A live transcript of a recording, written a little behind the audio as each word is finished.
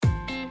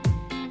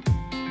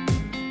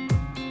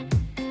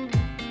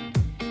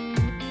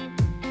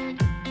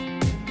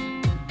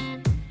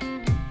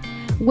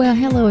Well,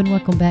 hello and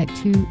welcome back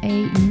to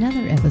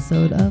another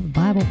episode of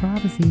Bible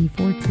Prophecy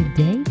for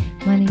today.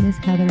 My name is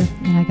Heather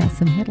and I got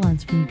some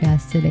headlines for you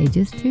guys today.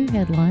 Just two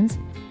headlines,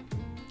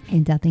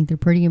 and I think they're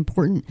pretty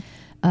important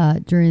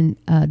during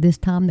this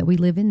time that we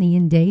live in, the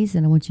end days,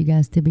 and I want you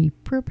guys to be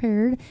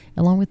prepared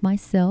along with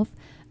myself.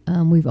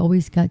 We've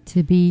always got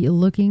to be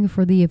looking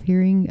for the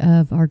appearing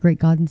of our great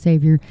God and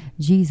Savior,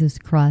 Jesus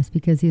Christ,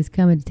 because He is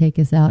coming to take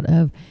us out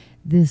of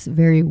this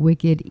very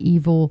wicked,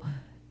 evil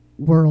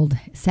world,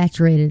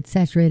 saturated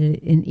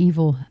in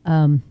evil.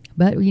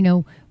 But, you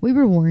know, we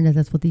were warned that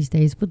that's what these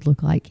days would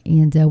look like.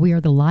 And we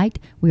are the light.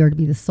 We are to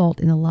be the salt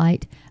and the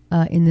light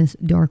in this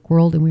dark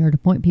world. And we are to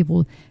point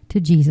people to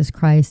Jesus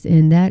Christ.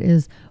 And that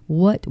is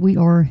what we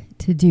are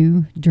to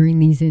do during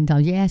these end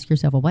times. You ask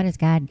yourself, well, what has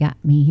God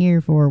got me here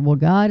for? Well,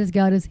 God has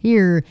got us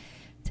here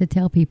to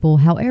tell people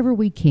however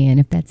we can,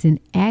 if that's in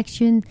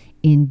action,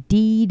 in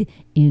deed,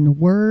 in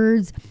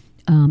words.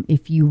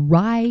 If you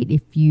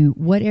write,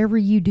 whatever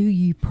you do,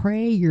 you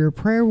pray, you're a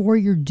prayer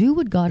warrior, do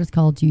what God has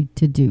called you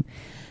to do.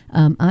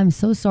 I'm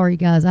so sorry,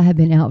 guys. I have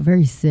been out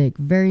very sick.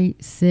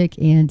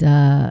 And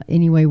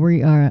anyway,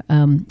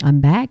 I'm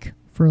back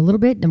for a little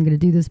bit. I'm going to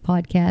do this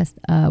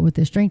podcast with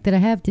the strength that I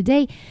have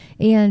today.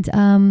 And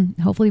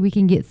hopefully we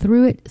can get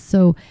through it.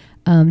 So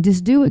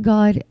just do what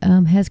God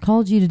has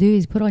called you to do.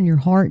 He's put on your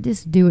heart.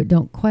 Just do it.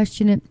 Don't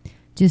question it.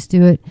 Just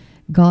do it.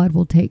 God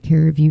will take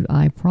care of you,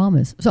 I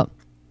promise. So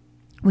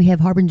we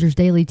have Harbinger's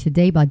Daily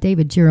today by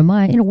David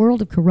Jeremiah. In a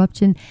world of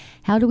corruption,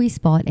 how do we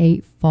spot a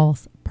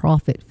false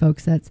prophet,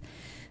 folks? That's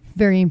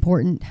very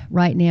important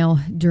right now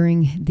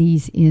during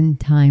these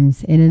end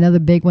times. And another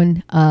big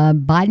one,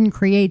 Biden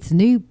creates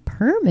new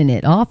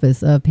permanent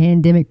Office of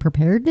Pandemic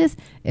Preparedness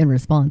and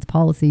Response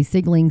Policy,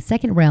 signaling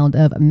second round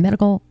of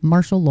medical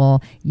martial law.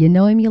 You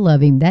know him, you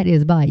love him. That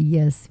is by,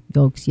 yes,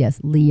 folks, yes,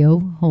 Leo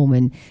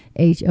Hohmann,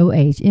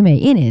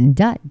 HOHMANN.com.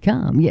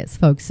 Yes,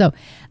 folks. So,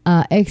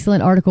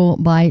 excellent article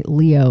by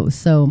Leo.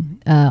 So,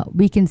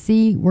 we can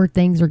see where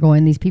things are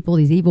going. These people,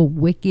 these evil,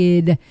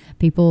 wicked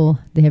people,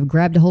 they have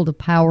grabbed a hold of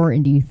power.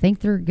 And do you think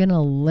they're going to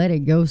let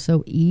it go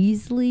so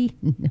easily?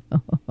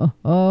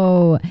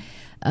 No.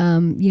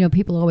 You know,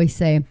 people always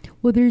say,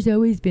 well, there's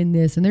always been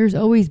this and there's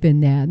always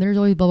been that and there's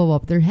always blah, blah, blah.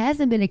 But there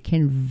hasn't been a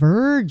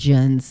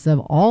convergence of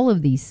all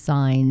of these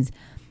signs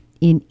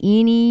in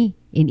any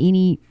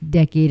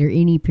decade or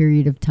any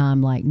period of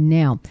time like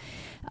now.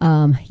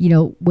 You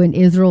know, when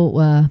Israel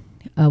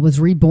was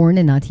reborn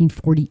in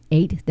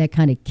 1948, that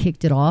kind of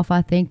kicked it off,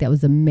 I think. That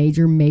was a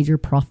major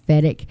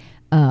prophetic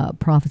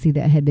prophecy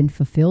that had been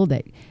fulfilled,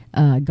 that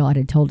God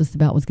had told us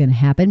about was going to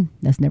happen.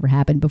 That's never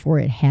happened before.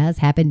 It has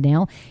happened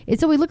now. And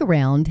so we look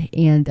around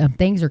and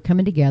things are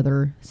coming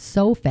together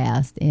so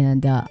fast.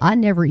 And I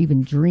never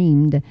even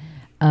dreamed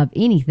of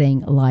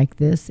anything like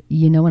this.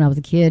 You know, when I was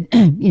a kid,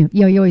 you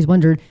always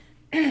wondered,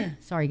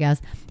 sorry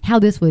guys, how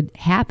this would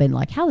happen.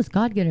 Like, how is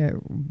God going to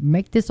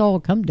make this all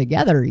come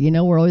together? You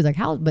know, we're always like,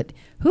 how, but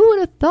who would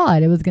have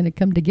thought it was going to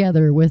come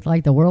together with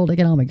like the World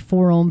Economic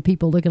Forum,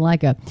 people looking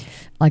like a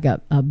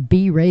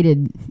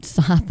B-rated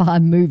sci-fi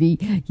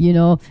movie, you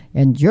know,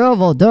 and you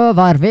will do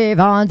what we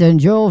want,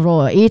 and you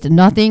will eat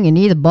nothing and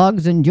eat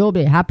bugs, and you'll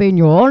be happy, and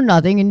you'll own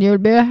nothing and you'll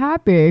be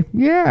happy.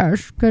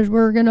 Yes, because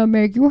we're going to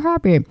make you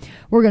happy.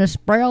 We're going to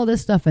spray all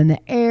this stuff in the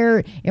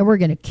air, and we're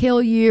going to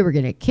kill you. We're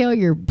going to kill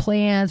your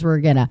plants. We're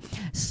going to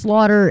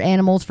slaughter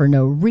animals for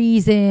no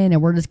reason,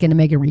 and we're just going to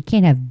make it where you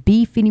can't have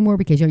beef anymore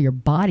because, you know, your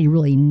body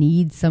really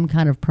needs some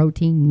kind of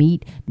protein,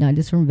 meat, not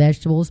just from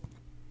vegetables.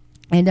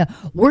 And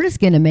we're just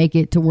going to make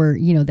it to where,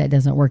 you know, that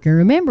doesn't work. And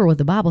remember what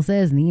the Bible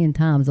says in the end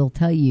times, they'll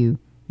tell you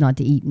not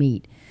to eat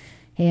meat.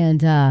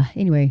 And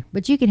anyway,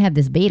 but you can have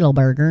this beetle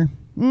burger.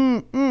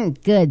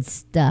 Good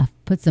stuff.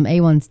 Put some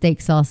A1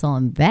 steak sauce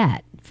on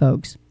that,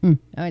 folks.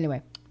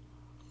 Anyway.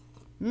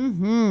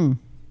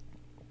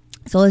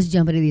 So let's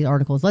jump into these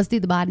articles. Let's do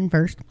the Biden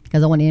first,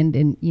 because I want to end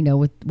in, you know,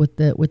 with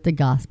the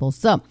gospel.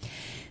 So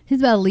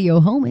it's about Leo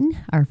Hohmann,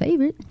 our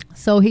favorite.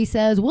 So he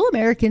says, will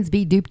Americans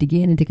be duped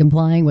again into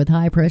complying with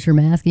high-pressure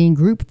masking,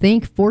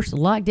 groupthink, forced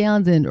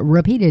lockdowns, and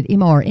repeated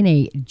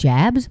mRNA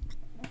jabs?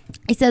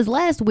 He says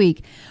last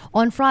week,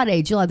 on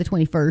Friday, July the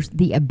 21st,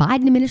 the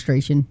Biden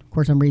administration, of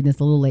course I'm reading this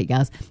a little late,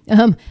 guys,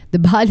 the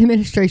Biden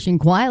administration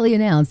quietly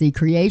announced the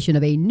creation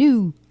of a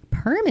new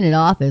permanent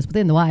office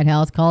within the White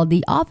House called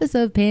the Office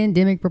of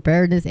Pandemic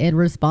Preparedness and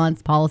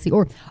Response Policy,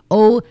 or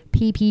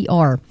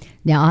OPPR.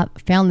 Now, I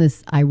found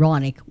this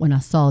ironic when I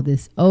saw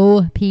this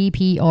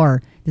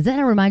OPPR. Does that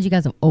remind you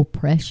guys of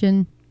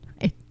oppression?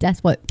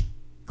 That's what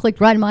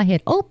clicked right in my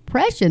head.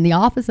 Oppression, the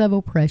Office of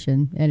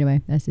Oppression.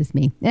 Anyway, that's just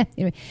me.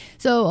 Anyway,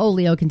 so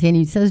Leo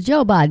continues, says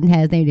Joe Biden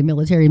has named a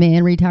military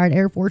man, retired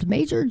Air Force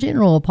Major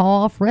General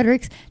Paul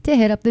Fredericks, to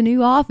head up the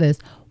new office.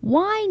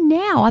 Why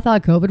now? I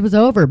thought COVID was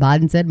over.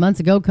 Biden said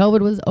months ago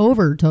COVID was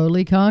over,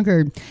 totally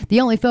conquered.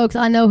 The only folks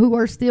I know who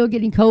are still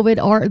getting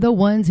COVID are the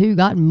ones who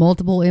got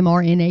multiple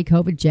mRNA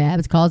COVID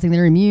jabs, causing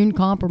their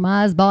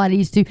immune-compromised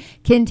bodies to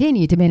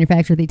continue to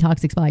manufacture the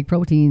toxic spike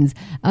proteins,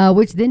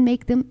 which then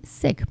make them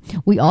sick.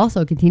 We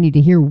also continue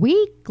to hear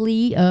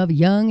weekly of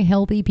young,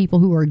 healthy people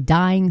who are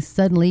dying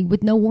suddenly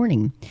with no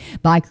warning.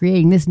 By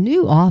creating this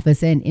new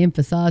office and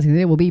emphasizing that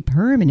it will be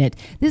permanent,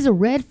 this is a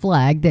red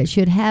flag that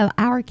should have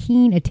our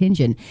keen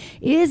attention.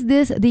 Is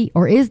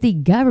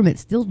the government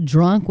still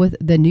drunk with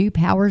the new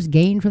powers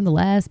gained from the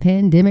last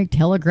pandemic,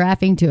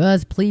 telegraphing to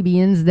us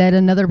plebeians that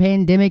another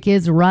pandemic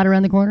is right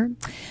around the corner?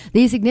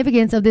 The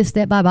significance of this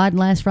step by Biden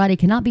last Friday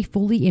cannot be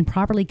fully and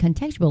properly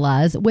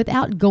contextualized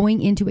without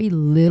going into a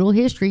little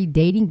history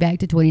dating back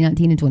to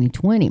 2019 and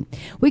 2020.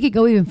 We could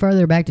go even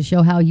further back to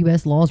show how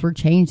U.S. laws were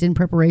changed in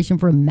preparation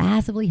for a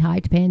massively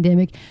hyped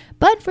pandemic,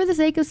 but for the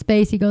sake of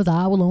space, he goes,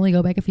 I will only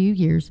go back a few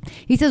years.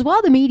 He says,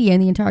 while the media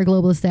and the entire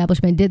global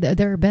establishment did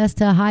their best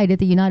to hide it,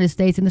 the United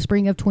States in the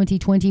spring of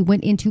 2020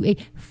 went into a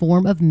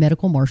form of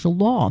medical martial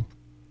law.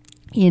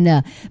 In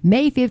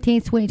May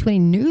 15th, 2020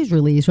 news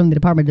release from the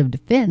Department of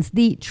Defense,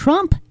 the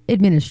Trump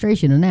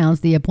administration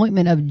announced the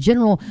appointment of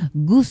General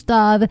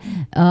Gustave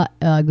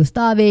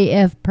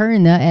F.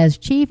 Perna as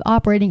Chief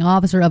Operating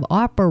Officer of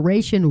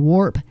Operation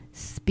Warp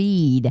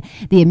Speed,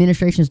 the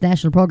administration's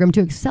national program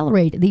to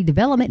accelerate the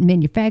development,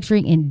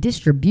 manufacturing, and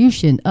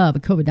distribution of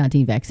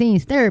COVID-19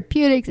 vaccines,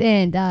 therapeutics,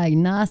 and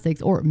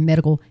diagnostics or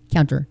medical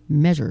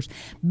countermeasures.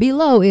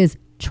 Below is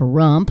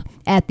Trump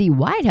at the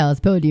White House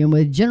podium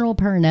with General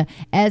Perna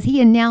as he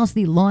announced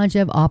the launch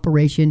of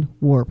Operation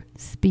Warp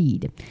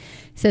Speed.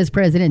 Says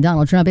President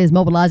Donald Trump is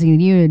mobilizing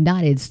the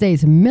United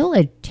States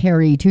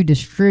military to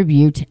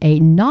distribute a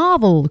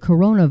novel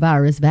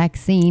coronavirus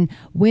vaccine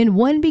when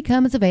one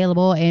becomes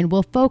available, and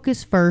will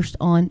focus first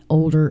on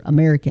older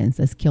Americans.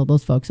 Let's kill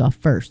those folks off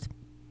first.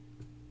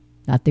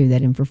 I threw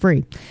that in for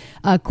free.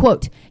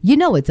 Quote,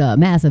 it's a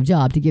massive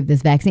job to give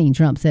this vaccine,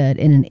 Trump said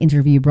in an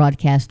interview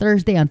broadcast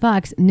Thursday on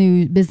Fox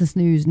News Business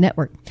News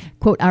Network.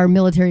 Quote, our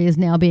military is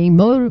now being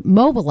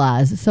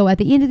mobilized. So at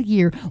the end of the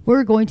year,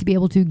 we're going to be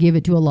able to give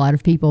it to a lot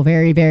of people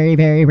very, very,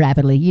 very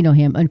rapidly. You know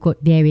him, unquote,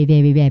 very,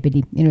 very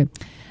rapidly. Anyway.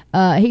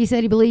 He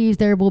said he believes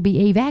there will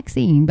be a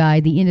vaccine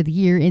by the end of the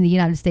year, and the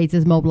United States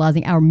is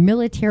mobilizing our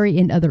military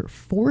and other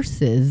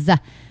forces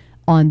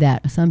on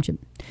that assumption.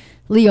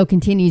 Leo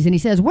continues and he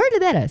says, where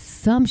did that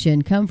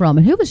assumption come from,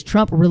 and who was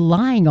Trump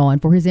relying on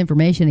for his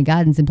information and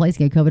guidance in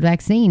placing a COVID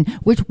vaccine,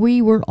 which we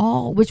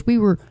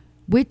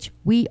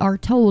are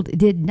told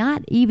did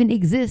not even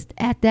exist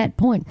at that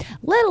point,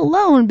 let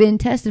alone been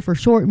tested for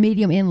short,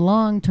 medium, and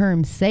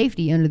long-term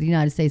safety under the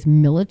United States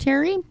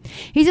military?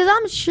 He says,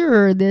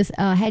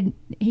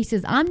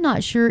 I'm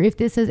not sure if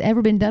this has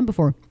ever been done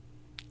before.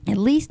 At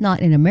least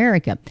not in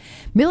America.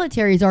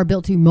 Militaries are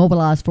built to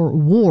mobilize for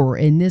war,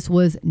 and this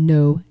was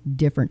no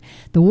different.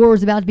 The war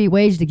was about to be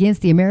waged against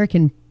the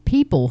American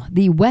people.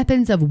 The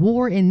weapons of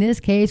war in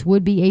this case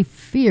would be a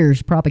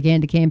fierce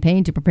propaganda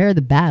campaign to prepare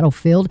the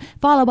battlefield,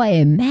 followed by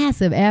a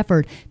massive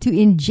effort to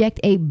inject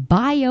a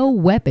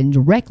bioweapon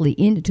directly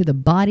into the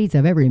bodies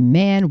of every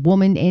man,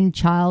 woman, and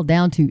child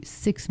down to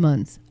 6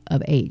 months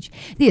of age.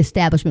 The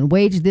establishment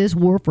waged this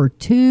war for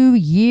 2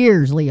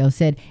 years, Leo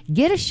said.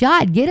 Get a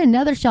shot, get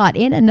another shot,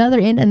 and another,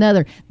 and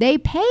another. They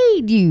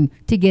paid you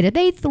to get it.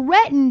 They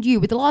threatened you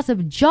with the loss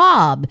of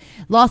job,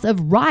 loss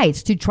of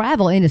rights to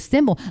travel and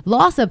assemble,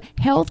 loss of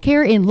health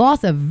care, and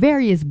loss of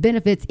various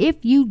benefits if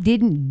you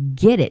didn't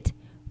get it.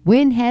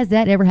 When has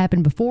that ever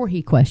happened before,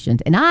 he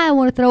questioned. And I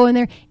want to throw in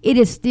there, it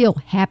is still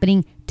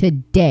happening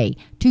today.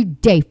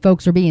 Today,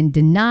 folks are being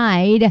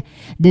denied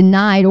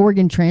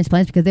organ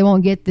transplants because they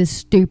won't get this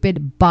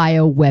stupid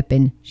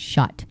bioweapon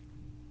shot.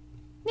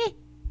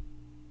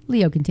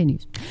 Leo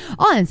continues.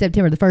 On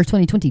September the 1st,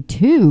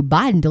 2022,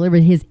 Biden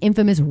delivered his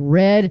infamous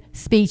red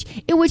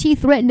speech in which he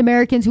threatened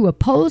Americans who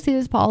opposed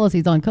his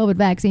policies on COVID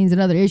vaccines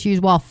and other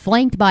issues while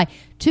flanked by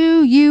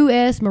 2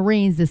 U.S.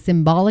 Marines. The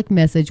symbolic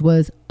message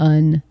was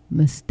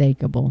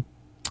unmistakable.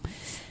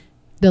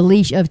 The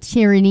leash of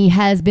tyranny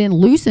has been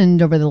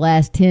loosened over the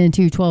last 10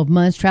 to 12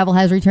 months. Travel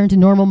has returned to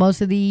normal. Most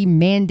of the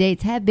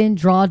mandates have been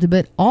dropped,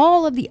 but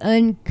all of the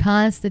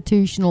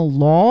unconstitutional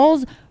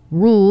laws,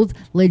 rules,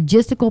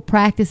 logistical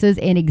practices,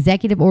 and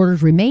executive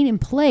orders remain in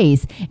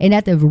place and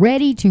at the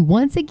ready to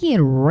once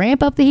again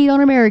ramp up the heat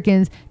on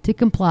Americans to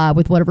comply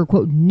with whatever,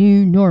 quote,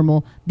 new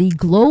normal the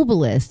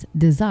globalists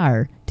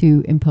desire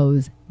to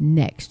impose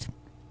next.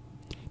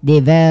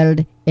 The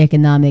World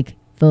Economic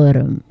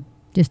Forum.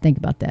 Just think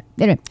about that.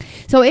 Anyway,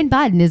 so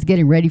Biden is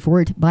getting ready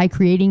for it by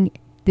creating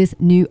this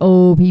new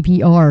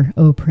OPPR,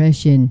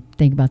 oppression.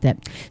 Think about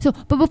that. So,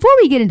 but before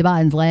we get into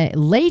Biden's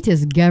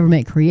latest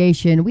government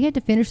creation, we have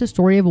to finish the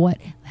story of what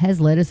has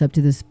led us up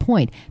to this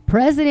point.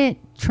 President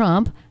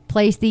Trump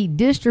placed the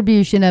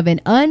distribution of an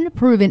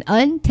unproven,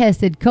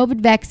 untested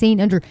COVID vaccine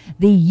under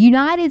the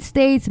United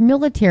States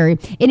military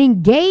and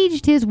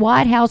engaged his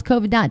White House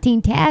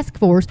COVID-19 task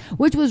force,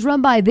 which was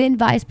run by then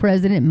Vice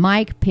President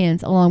Mike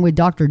Pence, along with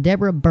Dr.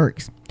 Deborah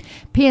Birx.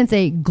 Pence,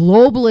 a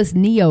globalist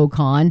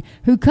neocon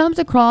who comes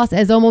across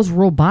as almost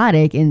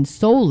robotic and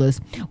soulless,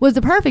 was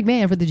the perfect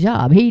man for the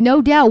job. He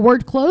no doubt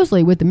worked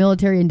closely with the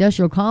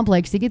military-industrial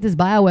complex to get this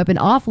bioweapon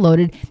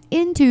offloaded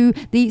into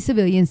the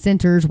civilian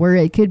centers where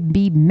it could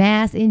be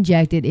mass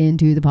injected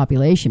into the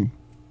population.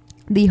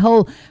 The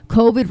whole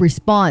COVID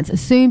response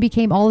soon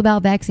became all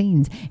about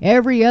vaccines.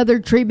 Every other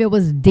treatment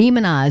was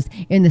demonized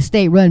in the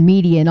state-run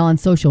media and on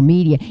social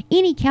media.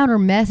 Any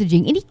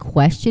counter-messaging, any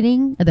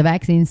questioning of the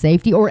vaccine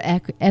safety or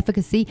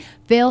efficacy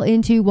fell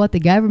into what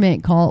the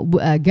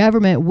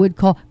government would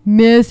call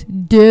mis,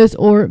 dis,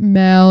 or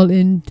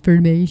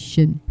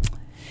malinformation.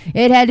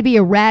 It had to be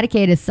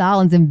eradicated,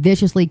 silenced, and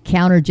viciously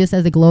countered, just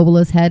as the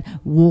globalists had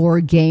war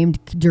gamed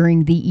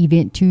during the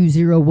Event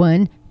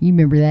 201. You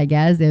remember that,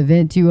 guys, the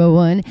Event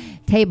 201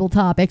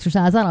 tabletop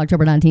exercise on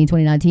October 19,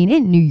 2019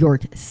 in New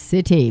York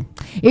City.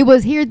 It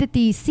was here that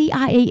the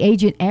CIA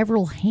agent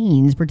Avril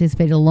Haines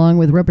participated along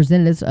with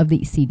representatives of the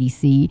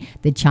CDC,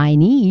 the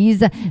Chinese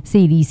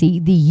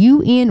CDC, the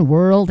UN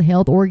World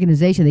Health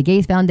Organization, the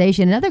Gates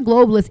Foundation, and other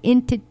globalist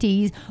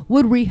entities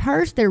would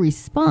rehearse their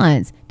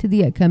response to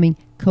the upcoming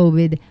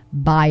COVID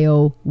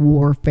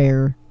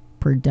bio-warfare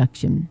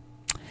production.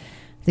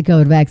 The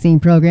COVID vaccine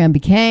program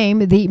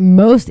became the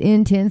most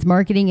intense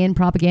marketing and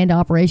propaganda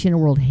operation in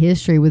world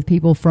history, with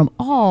people from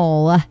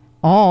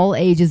all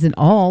ages and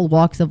all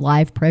walks of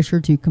life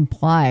pressured to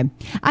comply.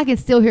 I can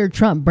still hear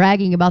Trump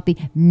bragging about the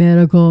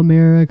medical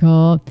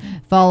America,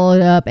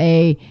 followed up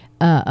a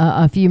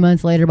few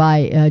months later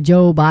by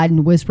Joe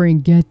Biden whispering,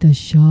 "Get the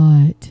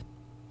shot."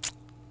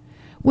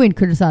 When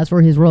criticized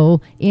for his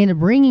role in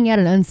bringing out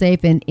an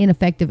unsafe and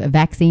ineffective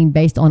vaccine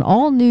based on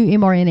all new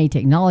mRNA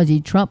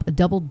technology, Trump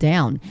doubled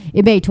down.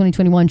 In May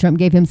 2021, Trump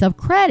gave himself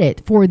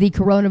credit for the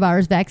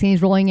coronavirus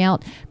vaccines rolling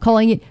out,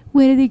 calling it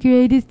one of the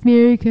greatest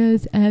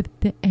miracles of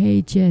the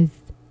ages.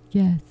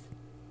 Yes.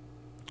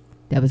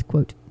 That was a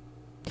quote.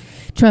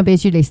 Trump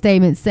issued a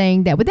statement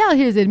saying that without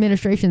his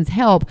administration's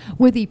help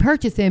with the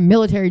purchase and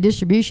military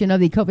distribution of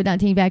the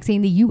COVID-19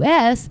 vaccine, the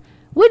U.S.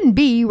 wouldn't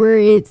be where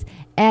it's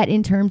at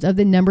in terms of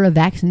the number of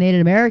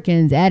vaccinated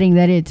Americans, adding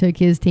that it took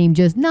his team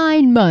just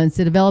 9 months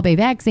to develop a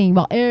vaccine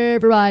while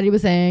everybody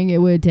was saying it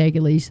would take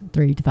at least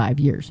 3 to 5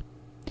 years.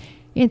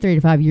 In 3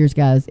 to 5 years,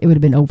 guys, it would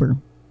have been over.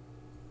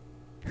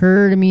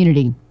 Herd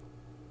immunity.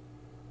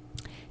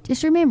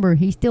 Just remember,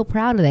 he's still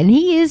proud of that. And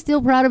he is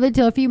still proud of it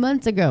till a few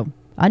months ago.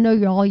 I know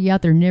all you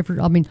out there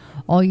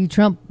all you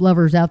Trump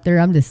lovers out there,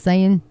 I'm just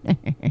saying,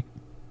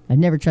 I've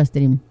never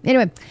trusted him.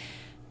 Anyway,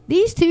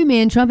 these two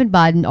men, Trump and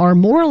Biden, are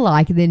more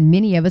alike than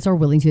many of us are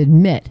willing to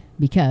admit,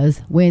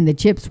 because when the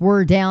chips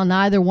were down,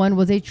 neither one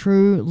was a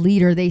true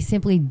leader. They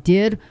simply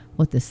did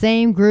what the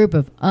same group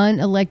of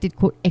unelected,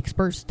 quote,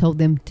 experts told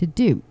them to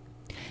do.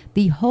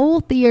 The whole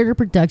theater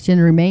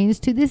production remains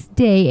to this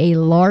day a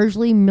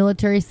largely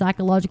military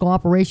psychological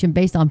operation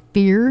based on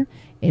fear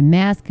and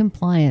mass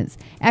compliance.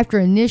 After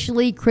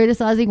initially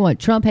criticizing what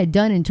Trump had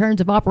done in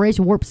terms of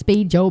Operation Warp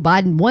Speed, Joe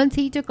Biden, once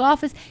he took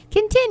office,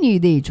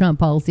 continued the Trump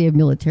policy of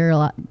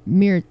militarizing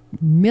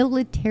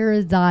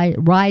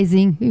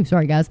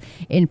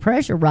and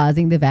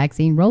pressurizing the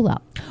vaccine rollout.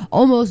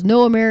 Almost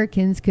no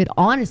Americans could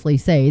honestly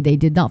say they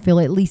did not feel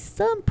at least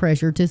some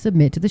pressure to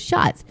submit to the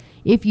shots.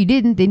 If you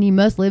didn't, then you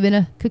must live in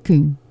a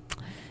cocoon.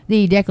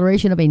 The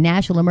declaration of a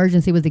national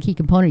emergency was the key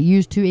component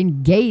used to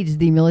engage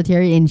the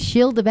military and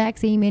shield the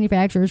vaccine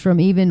manufacturers from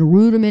even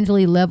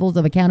rudimentary levels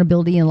of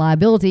accountability and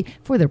liability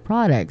for their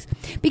products.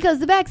 Because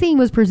the vaccine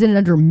was presented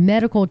under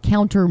medical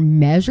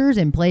countermeasures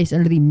in place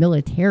under the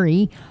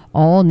military,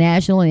 all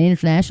national and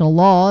international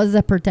laws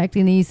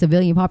protecting the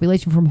civilian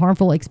population from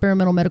harmful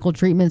experimental medical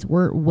treatments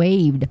were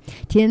waived.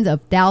 Tens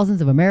of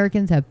thousands of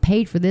Americans have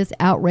paid for this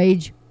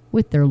outrage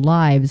with their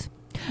lives.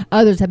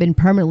 Others have been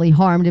permanently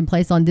harmed and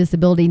placed on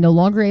disability, no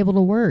longer able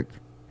to work.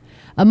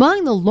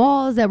 Among the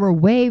laws that were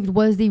waived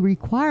was the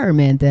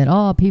requirement that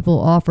all people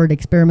offered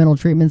experimental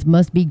treatments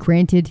must be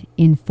granted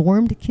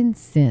informed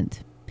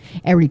consent,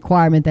 a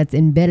requirement that's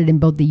embedded in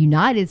both the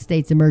United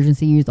States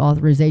emergency use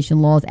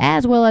authorization laws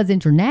as well as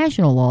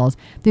international laws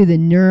through the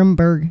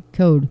Nuremberg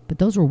Code. But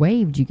those were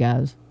waived, you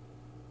guys.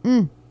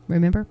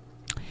 Remember?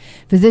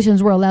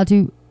 Physicians were allowed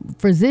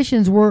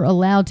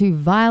to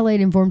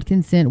violate informed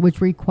consent, which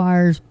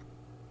requires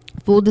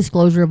full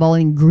disclosure of all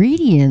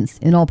ingredients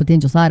and all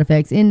potential side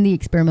effects in the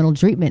experimental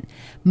treatment.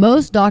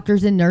 Most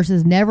doctors and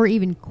nurses never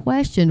even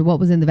questioned what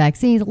was in the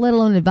vaccines, let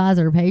alone advise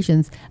their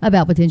patients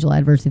about potential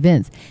adverse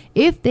events.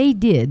 If they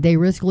did, they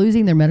risked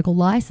losing their medical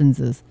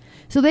licenses.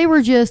 So they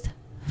just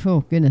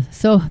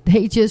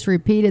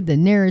repeated the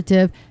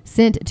narrative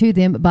sent to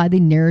them by the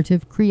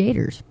narrative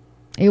creators.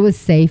 It was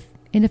safe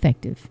and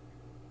effective.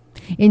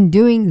 In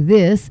doing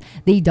this,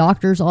 the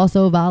doctors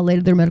also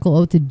violated their medical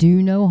oath to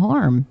do no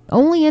harm.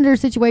 Only under a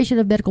situation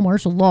of medical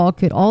martial law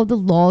could all the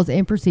laws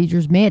and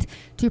procedures meant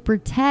to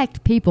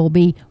protect people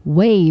be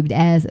waived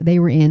as they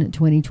were in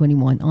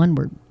 2021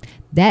 onward.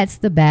 That's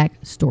the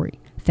backstory.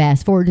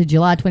 Fast forward to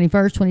July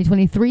 21st,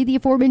 2023, the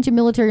aforementioned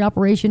military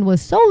operation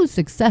was so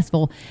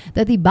successful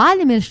that the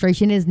Biden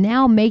administration is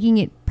now making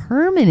it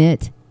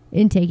permanent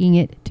in taking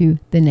it to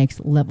the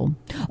next level.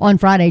 On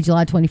Friday,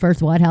 July 21st,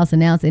 the White House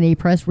announced in a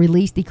press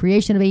release the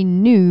creation of a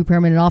new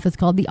permanent office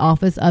called the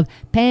Office of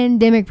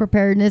Pandemic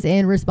Preparedness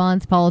and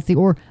Response Policy,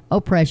 or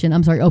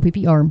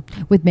OPPR,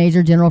 with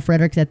Major General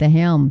Fredericks at the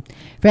helm.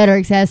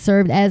 Fredericks has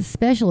served as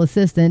Special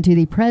Assistant to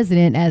the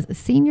President as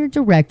Senior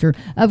Director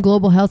of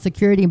Global Health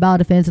Security and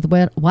Biodefense at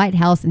the White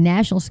House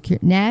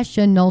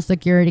National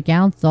Security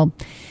Council.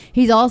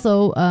 He's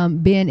also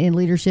been in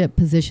leadership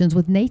positions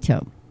with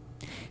NATO.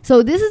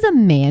 So this is a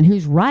man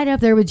who's right up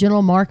there with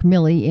General Mark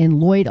Milley and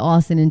Lloyd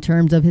Austin in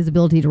terms of his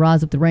ability to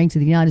rise up the ranks of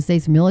the United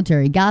States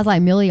military. Guys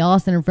like Milley,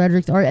 Austin, and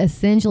Fredericks are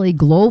essentially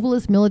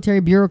globalist military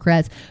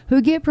bureaucrats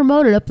who get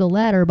promoted up the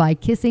ladder by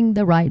kissing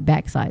the right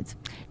backsides.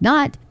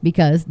 Not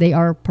because they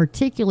are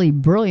particularly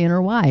brilliant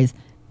or wise.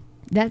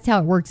 That's how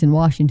it works in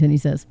Washington, he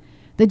says.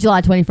 The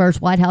July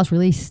 21st White House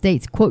release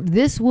states, quote,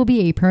 "This will be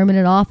a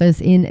permanent office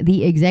in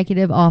the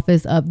executive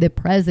office of the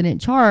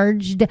president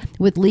charged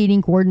with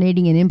leading,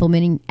 coordinating, and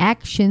implementing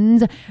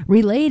actions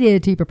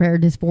related to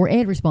preparedness for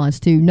and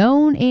response to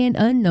known and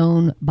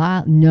unknown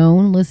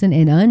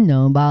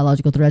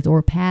biological threats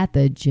or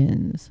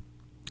pathogens."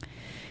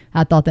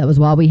 I thought that was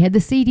why we had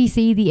the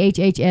CDC, the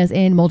HHS,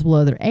 and multiple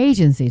other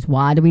agencies.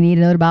 Why do we need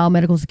another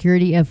biomedical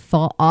security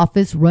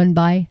office run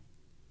by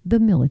the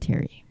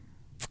military?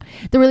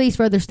 The release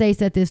further states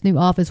that this new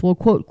office will,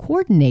 quote,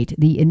 "coordinate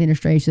the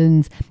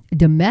administration's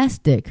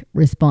domestic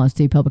response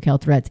to public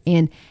health threats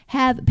and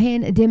have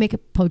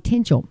pandemic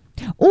potential,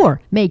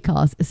 or may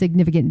cause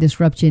significant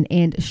disruption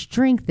and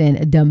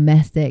strengthen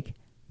domestic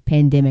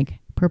pandemic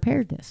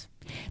preparedness.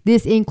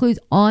 This includes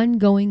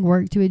ongoing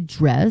work to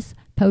address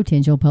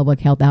potential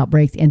public health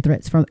outbreaks and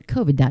threats from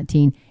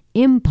COVID-19,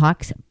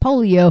 mpox,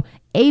 polio,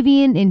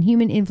 avian and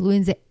human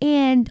influenza,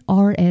 and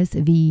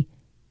RSV."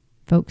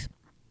 Folks.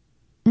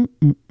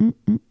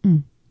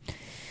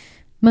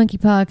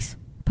 Monkeypox,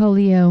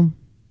 polio,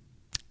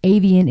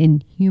 avian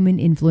and human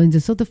influenza,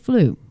 so the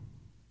flu,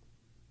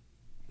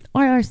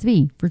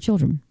 RSV for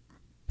children.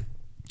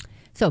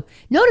 So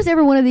notice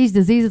every one of these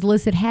diseases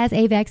listed has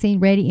a vaccine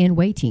ready and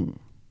waiting.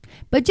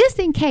 But just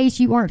in case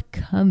you aren't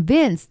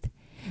convinced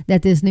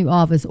that this new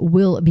office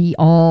will be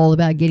all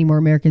about getting more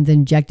Americans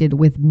injected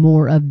with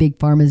more of Big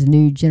Pharma's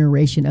new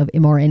generation of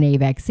mRNA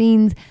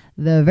vaccines,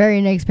 the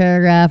very next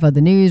paragraph of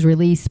the news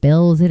release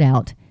spells it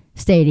out,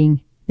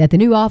 stating that the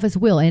new office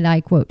will, and I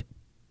quote,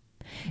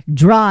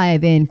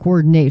 "drive and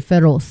coordinate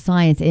federal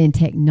science and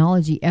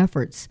technology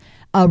efforts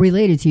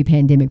related to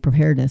pandemic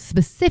preparedness.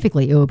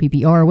 Specifically,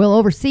 OPPR will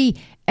oversee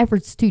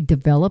efforts to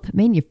develop,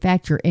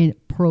 manufacture, and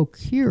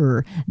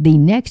procure the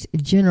next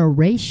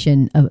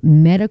generation of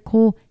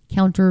medical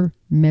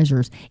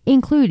countermeasures,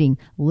 including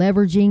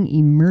leveraging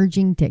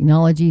emerging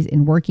technologies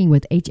and working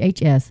with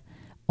HHS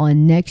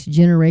on next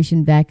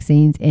generation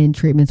vaccines and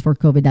treatments for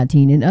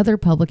COVID-19 and other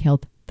public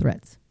health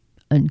threats,"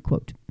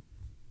 unquote.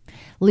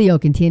 Leo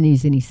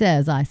continues and he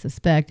says, "I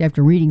suspect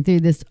after reading through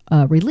this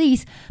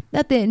release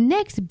that the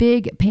next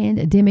big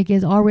pandemic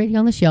is already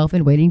on the shelf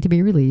and waiting to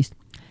be released,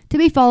 to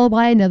be followed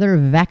by another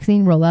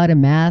vaccine rollout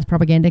and mass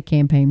propaganda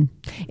campaign."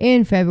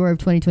 In February of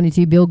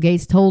 2022, Bill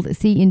Gates told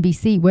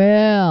CNBC,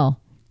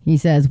 he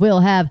says,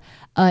 "we'll have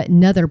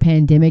another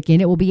pandemic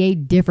and it will be a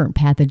different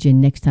pathogen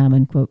next time,"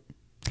 unquote.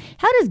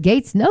 How does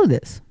Gates know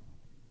this?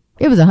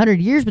 It was 100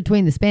 years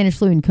between the Spanish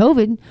flu and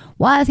COVID.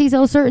 Why is he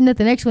so certain that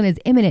the next one is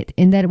imminent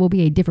and that it will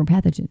be a different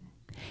pathogen?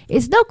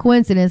 It's no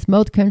coincidence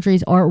most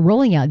countries are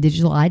rolling out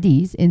digital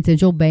IDs and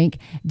central bank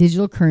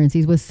digital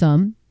currencies, with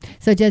some,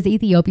 such as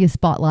Ethiopia,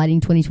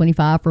 spotlighting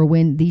 2025 for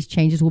when these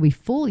changes will be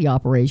fully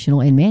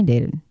operational and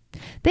mandated.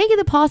 Think of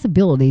the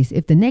possibilities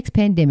if the next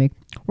pandemic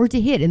were to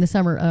hit in the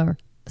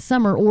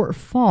summer or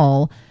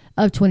fall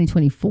of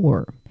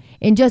 2024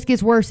 and just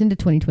gets worse into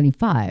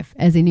 2025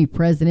 as a new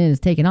president has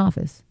taken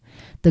office.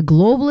 The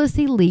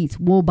globalist elites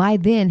will by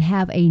then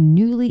have a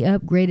newly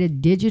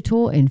upgraded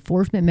digital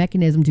enforcement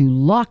mechanism to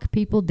lock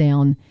people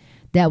down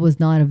that was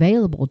not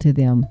available to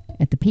them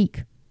at the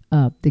peak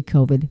of the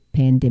COVID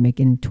pandemic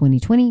in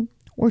 2020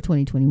 or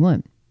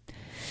 2021.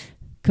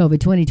 COVID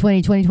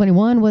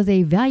 2020-2021 was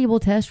a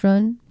valuable test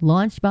run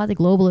launched by the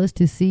globalists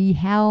to see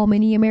how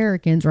many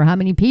Americans, or how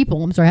many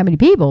people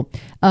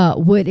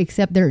would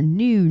accept their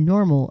new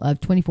normal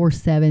of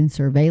 24/7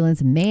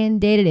 surveillance,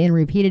 mandated and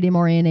repeated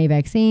mRNA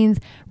vaccines,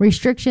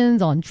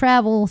 restrictions on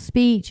travel,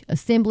 speech,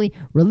 assembly,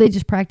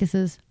 religious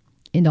practices,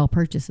 and all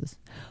purchases.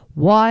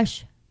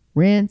 Wash,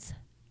 rinse,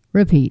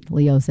 repeat,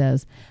 Leo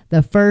says.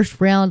 The first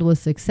round was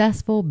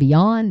successful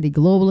beyond the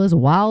globalists'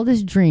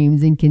 wildest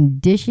dreams in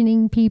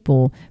conditioning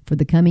people for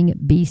the coming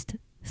beast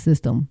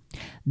system.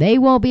 They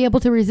won't be able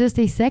to resist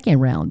a second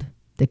round.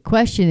 The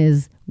question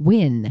is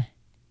when,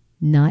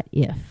 not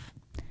if.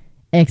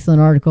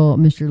 Excellent article,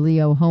 Mr.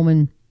 Leo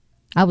Hohmann.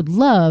 I would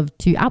love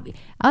to,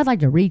 I'd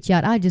like to reach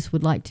out. I just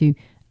would like to,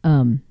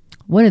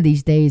 one of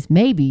these days,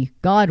 maybe,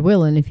 God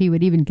willing, if he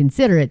would even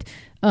consider it,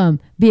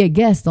 be a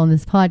guest on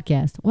this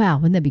podcast. Wow,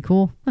 wouldn't that be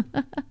cool?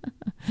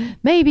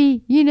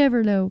 Maybe, you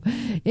never know.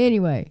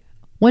 Anyway,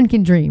 one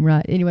can dream,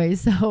 right? Anyway,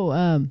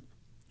 so,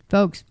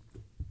 folks,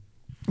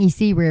 you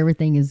see where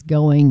everything is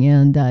going,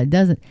 and it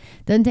doesn't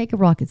take a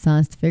rocket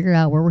science to figure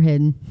out where we're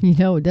heading.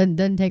 It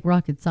doesn't take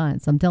rocket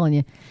science, I'm telling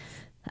you.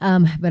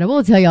 But I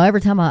will tell y'all,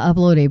 every time I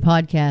upload a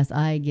podcast,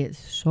 I get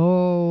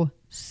so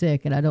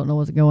sick and I don't know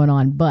what's going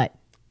on. But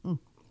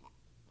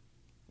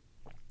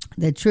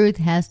the truth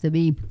has to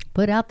be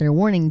put out there.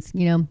 Warnings,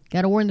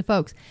 got to warn the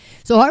folks.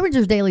 So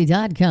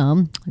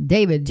HarbingersDaily.com,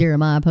 David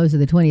Jeremiah posted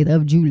the 20th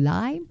of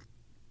July.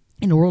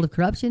 In the world of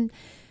corruption,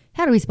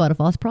 how do we spot a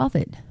false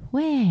prophet?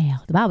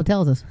 Well, the Bible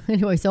tells us.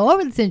 Anyway, so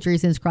over the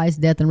centuries since Christ's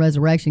death and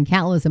resurrection,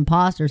 countless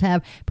imposters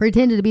have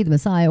pretended to be the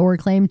Messiah or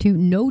claimed to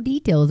know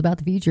details about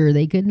the future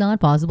they could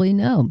not possibly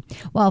know.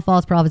 While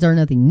false prophets are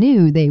nothing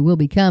new, they will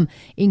become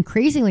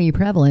increasingly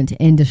prevalent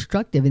and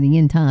destructive in the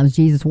end times.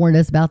 Jesus warned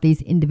us about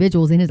these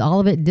individuals in his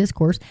Olivet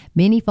Discourse.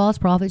 Many false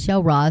prophets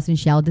shall rise and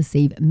shall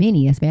deceive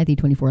many. That's Matthew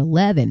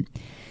 24:11.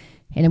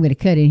 And I'm going to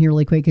cut in here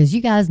really quick because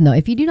you guys know,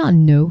 if you do not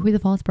know who the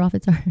false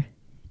prophets are,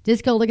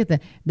 just go look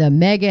at the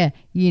mega,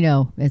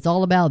 it's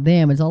all about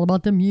them. It's all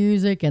about the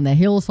music and the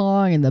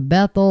Hillsong and the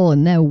Bethel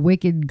and that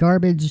wicked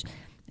garbage.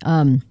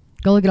 Go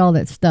look at all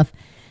that stuff.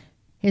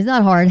 It's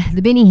not hard.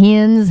 The Benny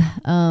Hinn's,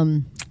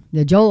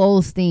 the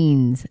Joel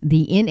Osteens,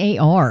 the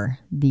NAR,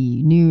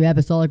 the New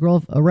Apostolic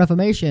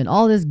Reformation,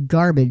 all this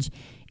garbage.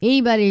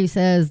 Anybody who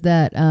says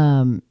that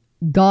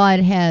God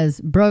has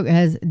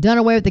done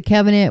away with the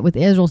covenant with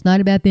Israel, it's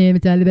not about them,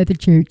 it's not about the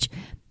church.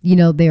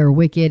 They are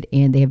wicked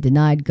and they have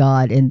denied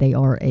God, and they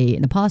are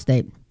an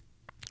apostate.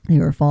 They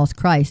are a false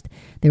Christ.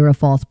 They were a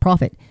false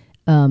prophet.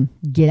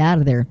 Get out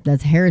of there.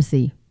 That's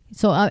heresy.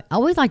 So I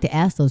always like to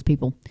ask those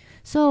people,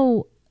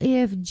 so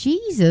if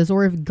Jesus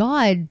or if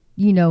God,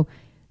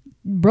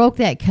 broke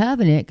that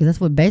covenant, because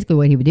that's basically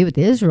what he would do with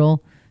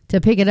Israel,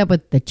 to pick it up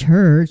with the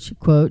church,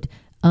 quote,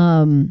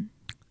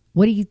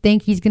 what do you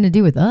think he's going to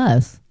do with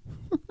us?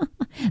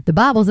 The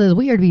Bible says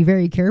we are to be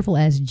very careful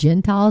as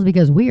Gentiles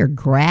because we are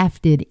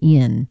grafted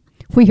in.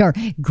 We are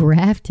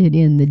grafted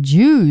in. The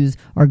Jews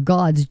are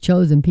God's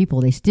chosen people.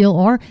 They still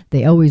are.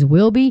 They always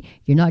will be.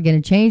 You're not going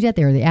to change that.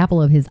 They are the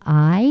apple of his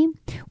eye.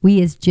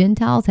 We as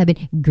Gentiles have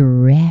been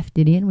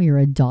grafted in. We are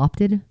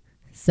adopted.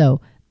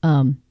 So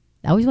I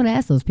always want to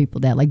ask those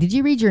people that. Like, did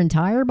you read your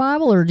entire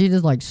Bible or did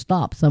you just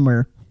stop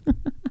somewhere?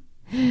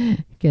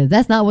 Because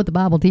that's not what the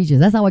Bible teaches.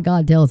 That's not what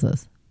God tells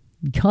us.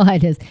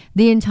 God has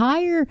the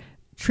entire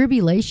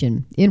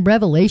tribulation in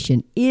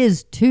Revelation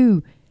is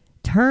to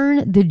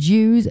turn the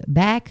Jews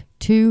back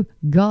to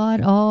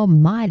God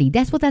Almighty.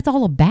 That's what that's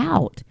all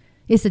about.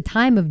 It's the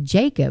time of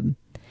Jacob.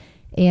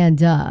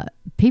 And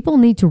people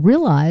need to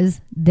realize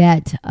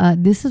that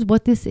this is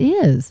what this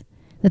is.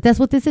 That's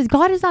what this is.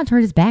 God has not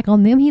turned his back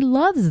on them. He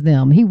loves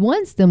them. He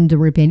wants them to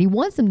repent. He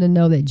wants them to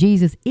know that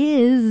Jesus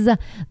is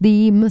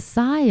the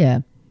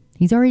Messiah.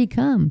 He's already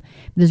come.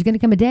 There's going to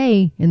come a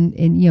day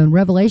in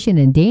Revelation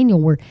and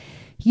Daniel where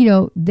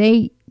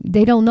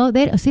they don't know.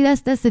 See,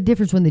 that's the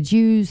difference when the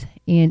Jews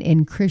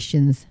and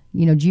Christians,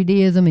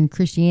 Judaism and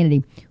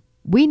Christianity.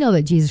 We know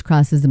that Jesus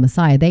Christ is the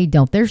Messiah. They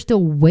don't. They're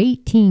still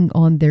waiting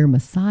on their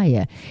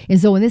Messiah. And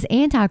so when this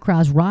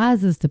Antichrist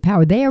rises to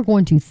power, they are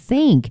going to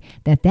think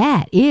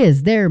that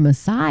is their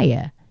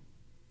Messiah.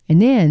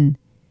 And then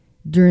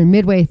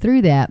midway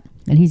through that,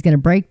 and he's going to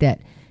break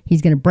that.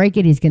 He's going to break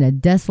it. He's going to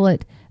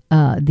desolate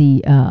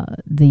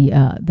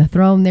the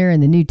throne there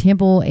in the new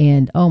temple,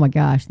 and oh my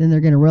gosh, then they're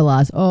going to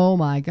realize, oh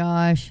my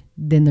gosh,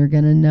 then they're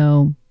going to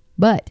know.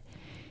 But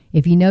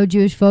if you know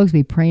Jewish folks,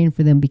 be praying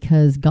for them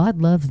because God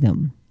loves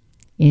them,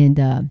 and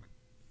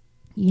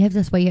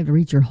that's why you have to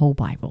read your whole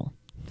Bible.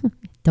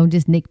 Don't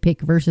just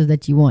nitpick verses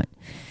that you want.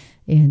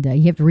 And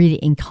you have to read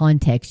it in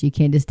context. You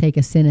can't just take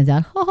a sentence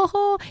out.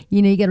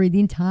 You got to read the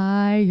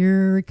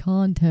entire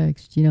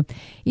context.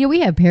 We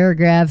have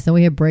paragraphs and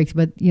we have breaks,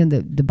 but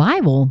the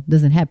Bible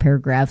doesn't have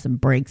paragraphs and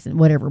breaks and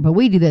whatever. But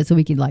we do that so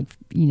we can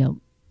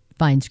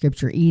find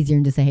scripture easier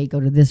and just say, hey,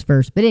 go to this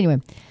verse. But anyway,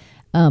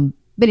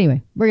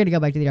 we're going to go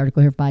back to the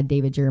article here by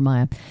David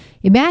Jeremiah.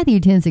 In Matthew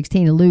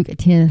 10:16 and Luke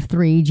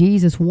 10:3,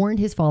 Jesus warned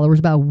his followers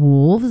about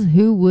wolves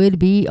who would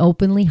be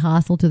openly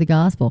hostile to the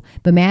gospel.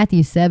 But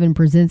Matthew 7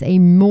 presents a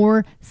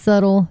more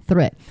subtle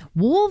threat.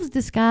 Wolves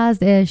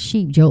disguised as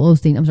sheep, Joel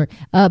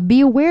Osteen,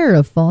 be aware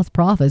of false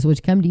prophets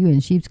which come to you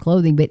in sheep's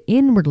clothing, but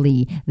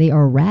inwardly they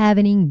are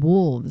ravening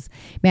wolves.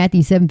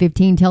 Matthew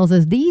 7:15 tells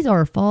us these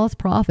are false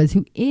prophets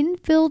who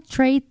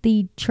infiltrate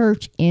the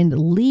church and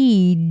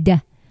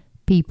lead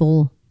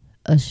people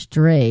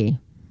astray.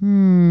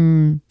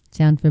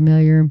 Sound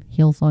familiar?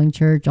 Hillsong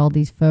Church, all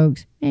these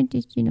folks.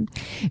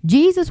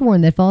 Jesus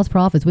warned that false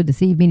prophets would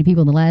deceive many people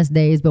in the last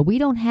days, but we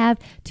don't have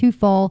to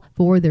fall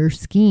for their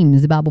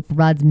schemes. The Bible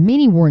provides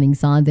many warning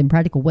signs and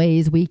practical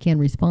ways we can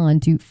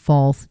respond to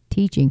false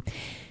teaching.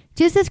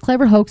 Just as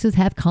clever hoaxes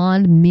have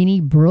conned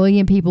many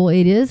brilliant people,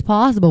 it is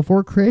possible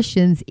for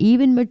Christians,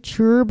 even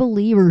mature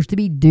believers, to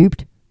be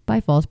duped by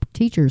false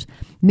teachers.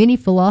 Many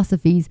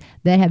philosophies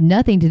that have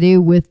nothing to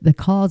do with the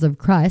cause of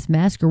Christ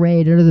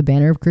masquerade under the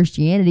banner of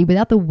Christianity.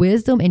 Without the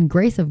wisdom and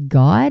grace of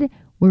God,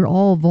 we're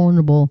all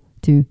vulnerable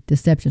to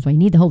deception. So you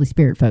need the Holy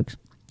Spirit, folks.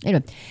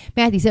 Anyway,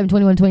 Matthew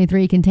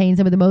 7:21-23 contains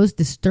some of the most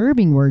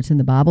disturbing words in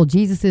the Bible.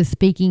 Jesus is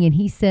speaking and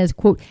he says,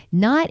 quote,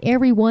 "Not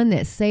everyone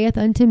that saith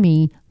unto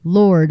me,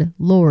 Lord,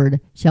 Lord,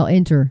 shall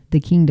enter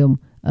the kingdom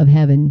of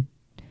heaven,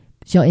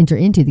 shall enter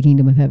into the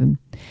kingdom of heaven.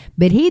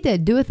 But he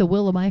that doeth the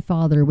will of my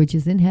Father which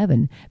is in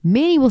heaven.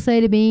 Many will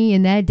say to me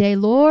in that day,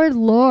 Lord,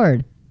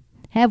 Lord,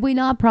 have we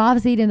not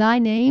prophesied in thy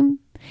name?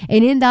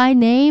 And in thy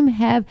name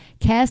have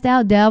cast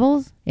out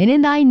devils? And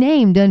in thy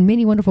name done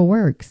many wonderful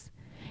works?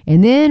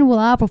 And then will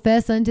I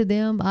profess unto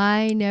them,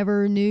 I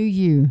never knew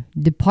you.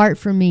 Depart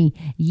from me,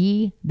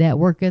 ye that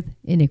worketh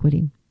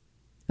iniquity."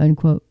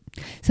 Unquote.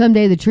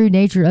 Someday the true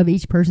nature of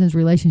each person's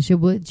relationship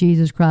with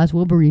Jesus Christ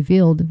will be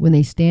revealed when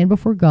they stand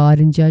before God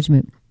in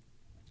judgment.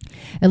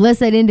 Unless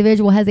that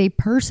individual has a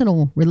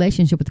personal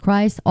relationship with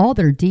Christ, all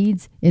their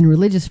deeds in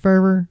religious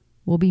fervor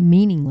will be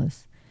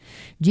meaningless.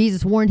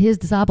 Jesus warned his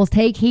disciples,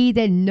 "Take heed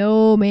that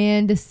no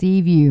man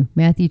deceive you."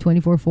 Matthew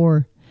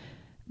 24:4.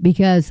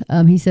 Because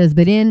he says,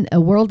 "But in a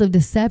world of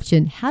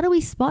deception, how do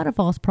we spot a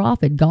false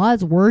prophet?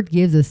 God's word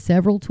gives us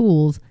several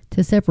tools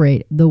to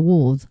separate the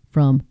wolves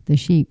from the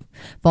sheep."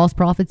 False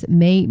prophets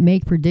may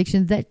make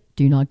predictions that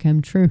do not come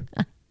true.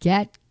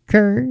 Cat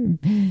Kerr,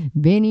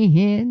 Benny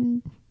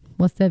Hinn,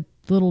 what's that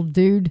little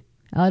dude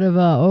out of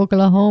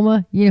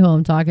Oklahoma? You know who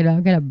I'm talking about.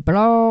 I'm going to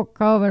blow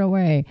COVID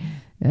away.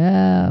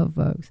 Oh,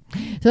 folks.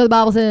 So the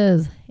Bible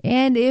says,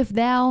 "And if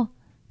thou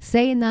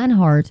say in thine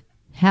heart,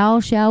 how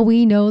shall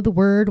we know the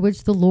word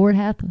which the Lord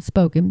hath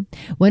spoken?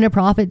 When a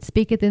prophet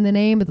speaketh in the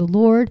name of the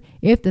Lord,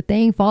 if the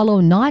thing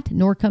follow not,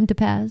 nor come to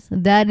pass,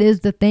 that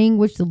is the thing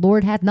which the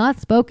Lord hath not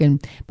spoken,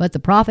 but the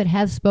prophet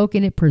hath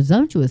spoken it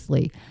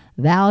presumptuously,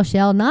 thou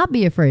shalt not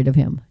be afraid of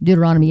him."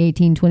 Deuteronomy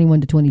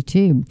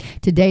 18:21-22.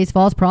 Today's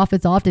false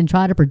prophets often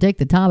try to predict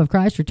the time of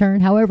Christ's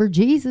return. However,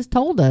 Jesus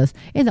told us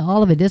in the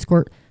Olivet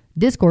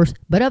Discourse,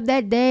 "But of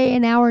that day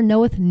and hour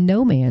knoweth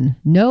no man,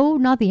 no,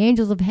 not the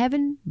angels of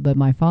heaven, but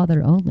my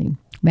Father only."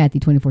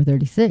 Matthew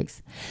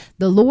 24:36.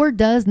 The Lord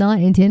does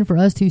not intend for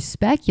us to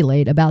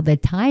speculate about the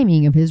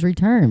timing of his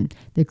return.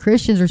 The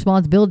Christian's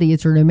responsibility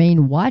is to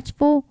remain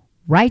watchful,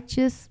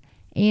 righteous,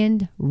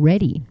 and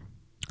ready.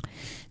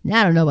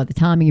 Now, I don't know about the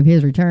timing of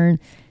his return.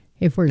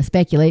 If we're to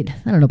speculate,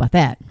 I don't know about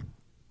that.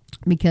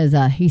 Because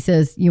he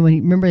says,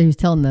 remember he was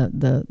telling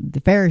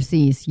the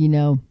Pharisees,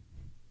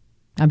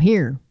 I'm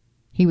here.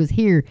 He was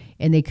here,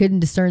 and they couldn't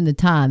discern the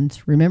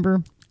times.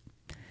 Remember?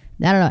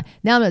 I don't know.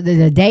 Now,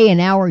 the day and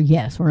hour,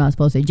 yes, we're not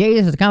supposed to say,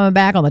 Jesus is coming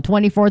back on the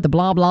 24th of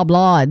blah, blah,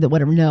 blah,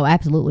 whatever. No,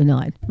 absolutely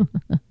not.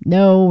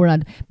 No, we're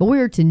not. But we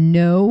are to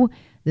know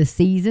the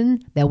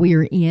season that we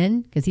are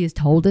in, because he has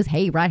told us,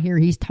 hey, right here,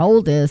 he's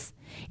told us.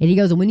 And he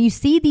goes, and when you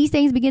see these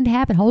things begin to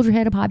happen, hold your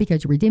head up high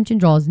because your redemption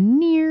draws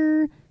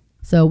near.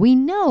 So we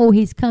know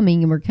he's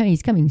coming, and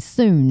he's coming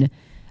soon.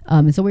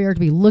 And so we are to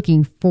be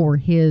looking for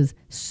his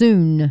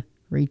soon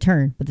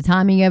return. But the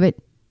timing of it,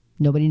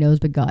 nobody knows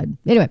but God.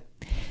 Anyway,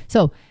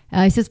 so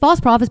he says, false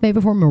prophets may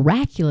perform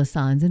miraculous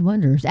signs and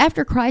wonders.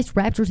 After Christ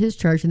raptures his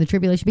church and the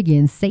tribulation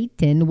begins,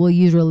 Satan will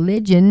use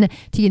religion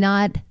to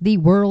unite the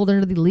world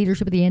under the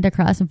leadership of the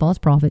Antichrist and false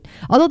prophet.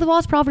 Although the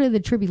false prophet of the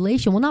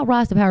tribulation will not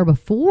rise to power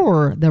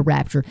before the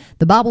rapture,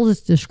 the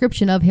Bible's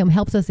description of him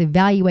helps us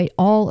evaluate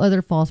all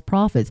other false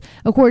prophets.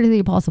 According to the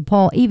Apostle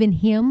Paul, even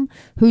him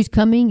whose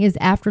coming is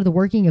after the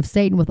working of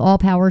Satan with all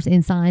powers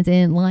and signs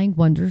and lying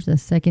wonders,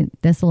 that's 2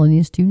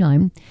 Thessalonians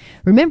 2:9.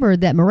 Remember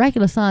that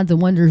miraculous signs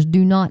and wonders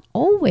do not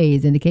always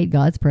indicate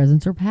God's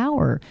presence or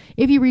power.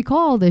 If you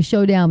recall the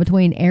showdown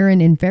between Aaron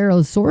and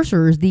Pharaoh's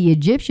sorcerers, the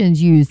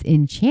Egyptians used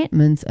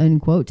enchantments,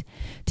 unquote,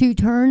 to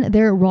turn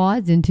their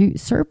rods into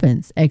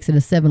serpents,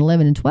 Exodus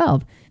 7:11 and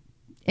 12.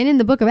 And in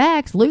the book of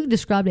Acts, Luke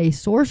described a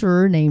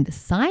sorcerer named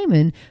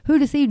Simon who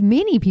deceived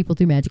many people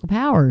through magical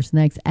powers.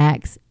 Next,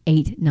 Acts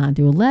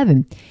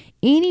 8:9-11.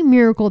 Any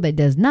miracle that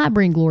does not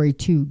bring glory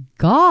to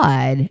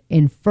God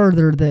and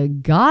further the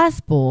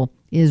gospel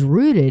is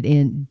rooted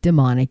in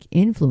demonic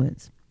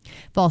influence.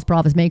 False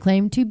prophets may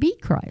claim to be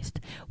Christ.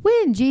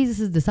 When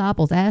Jesus'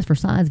 disciples asked for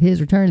signs of his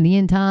return in the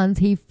end times,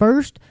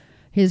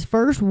 his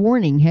first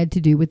warning had to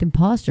do with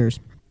imposters.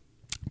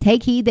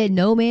 Take heed that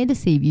no man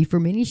deceive you, for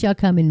many shall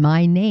come in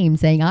my name,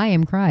 saying, I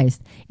am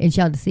Christ, and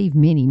shall deceive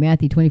many.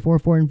 Matthew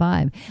 24:4 and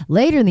 5.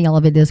 Later in the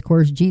Olivet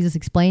Discourse, Jesus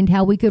explained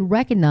how we could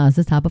recognize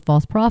this type of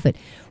false prophet.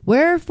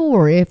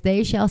 Wherefore, if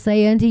they shall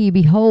say unto you,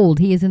 Behold,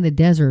 he is in the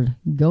desert,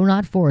 go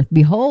not forth.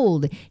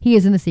 Behold, he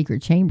is in the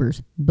secret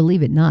chambers,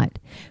 believe it not.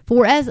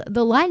 For as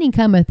the lightning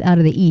cometh out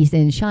of the east,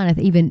 and shineth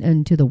even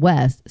unto the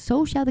west,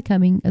 so shall the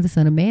coming of the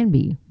Son of Man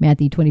be.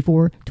 Matthew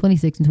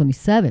 24:26 and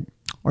 27,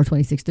 or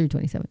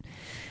 26-27.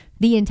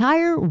 The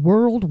entire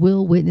world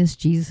will witness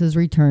Jesus'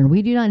 return.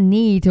 We do not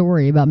need to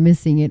worry about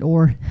missing it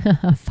or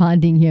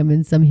finding him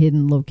in some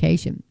hidden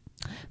location.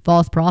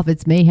 False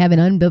prophets may have an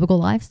unbiblical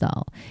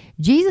lifestyle.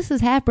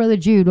 Jesus' half-brother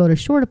Jude wrote a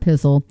short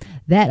epistle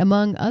that,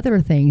 among other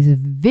things,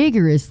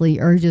 vigorously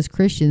urges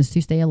Christians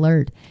to stay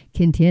alert,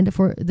 contend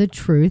for the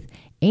truth,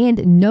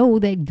 and know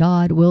that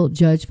God will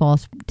judge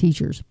false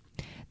teachers.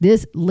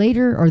 This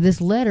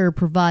letter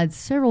provides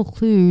several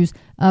clues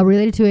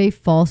related to a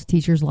false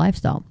teacher's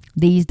lifestyle.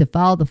 These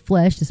defile the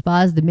flesh,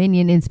 despise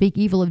dominion, and speak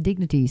evil of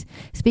dignities.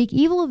 Speak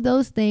evil of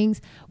those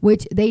things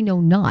which they know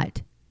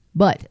not,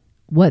 but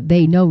what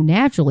they know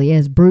naturally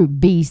as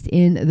brute beasts.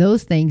 In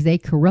those things they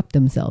corrupt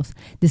themselves.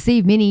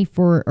 Deceive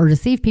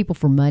people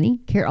for money,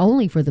 care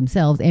only for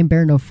themselves, and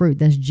bear no fruit.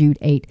 That's Jude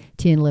 8,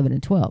 10, 11,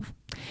 and 12.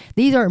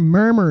 These are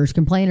murmurers,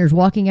 complainers,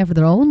 walking after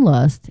their own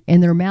lust,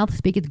 and their mouth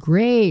speaketh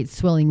great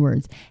swelling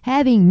words,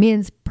 having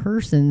men's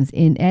persons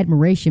in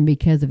admiration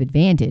because of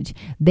advantage.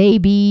 These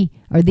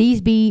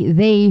be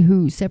they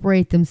who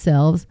separate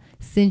themselves,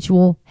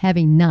 sensual,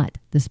 having not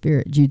the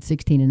Spirit. Jude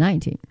 16 and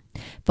 19.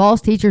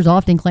 False teachers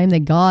often claim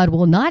that God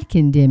will not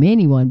condemn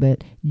anyone,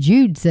 but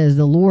Jude says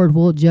the Lord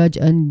will judge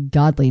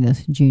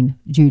ungodliness.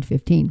 Jude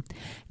 15.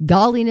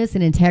 Godliness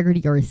and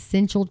integrity are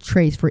essential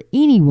traits for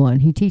anyone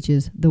who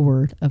teaches the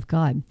word of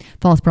God.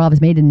 False prophets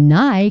may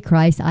deny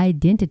Christ's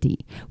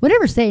identity.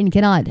 Whenever Satan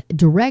cannot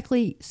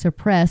directly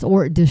suppress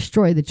or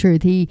destroy the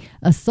truth, he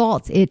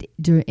assaults it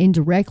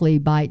indirectly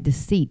by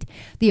deceit.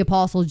 The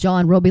Apostle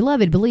John wrote,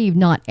 Beloved, believe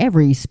not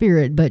every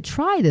spirit, but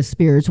try the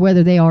spirits,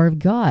 whether they are of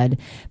God,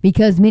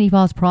 because many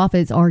false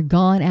prophets are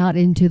gone out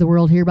into the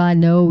world. Hereby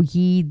know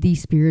ye the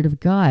Spirit of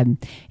God.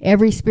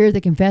 Every spirit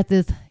that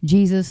confesseth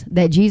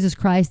that Jesus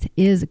Christ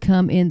is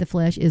come in the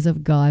flesh is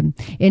of God,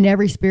 and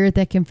every spirit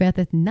that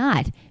confesseth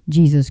not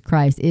Jesus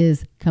Christ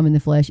is come in the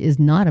flesh is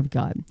not of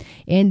God.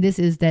 And this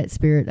is that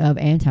spirit of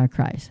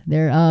Antichrist.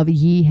 Thereof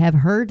ye have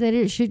heard that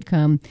it should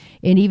come,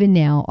 and even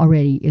now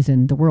already is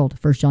in the world.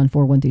 1 John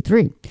 4, 1 through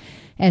 3.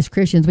 As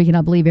Christians, we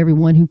cannot believe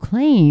everyone who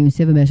claims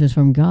to have a message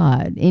from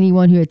God.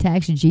 Anyone who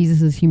attacks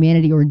Jesus'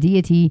 humanity or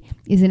deity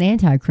is an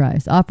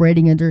antichrist,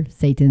 operating under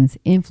Satan's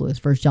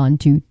influence. 1 John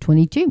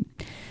 2:22.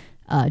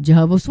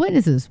 Jehovah's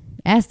Witnesses.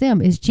 Ask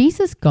them, is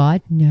Jesus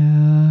God?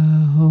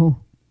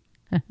 No.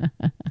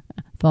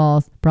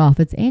 False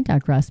prophets,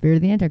 Antichrist, spirit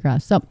of the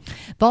Antichrist. So,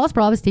 false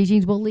prophets'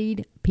 teachings will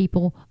lead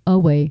people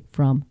away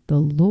from the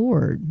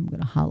Lord. I'm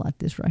going to highlight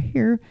this right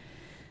here.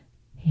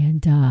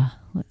 And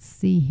let's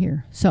see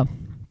here. So,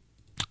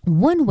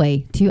 one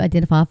way to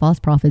identify false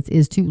prophets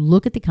is to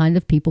look at the kind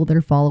of people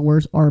their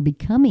followers are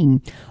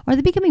becoming. Are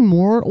they becoming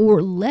more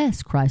or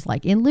less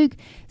Christ-like? In Luke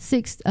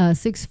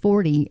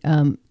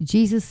 6:40,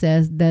 Jesus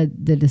says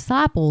that the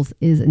disciple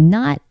is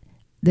not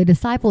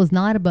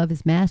above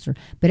his master,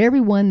 but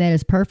everyone that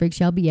is perfect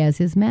shall be as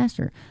his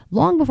master.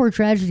 Long before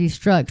tragedy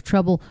struck,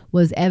 trouble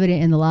was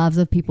evident in the lives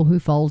of people who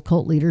followed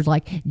cult leaders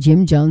like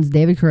Jim Jones,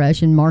 David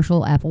Koresh, and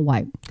Marshall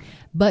Applewhite.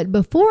 But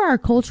before our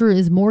culture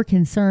is more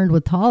concerned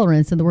with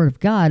tolerance and the Word of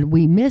God,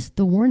 we miss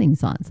the warning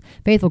signs.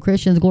 Faithful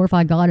Christians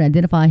glorify God and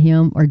identify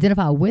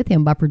with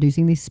Him by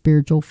producing the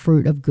spiritual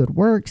fruit of good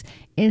works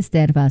and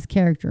steadfast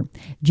character.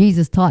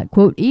 Jesus taught,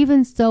 quote,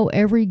 Even so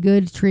every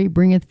good tree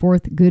bringeth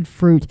forth good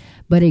fruit,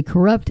 but a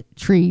corrupt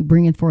tree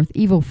bringeth forth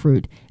evil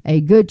fruit.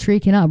 A good tree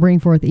cannot bring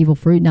forth evil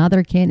fruit,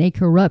 neither can a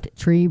corrupt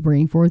tree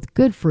bring forth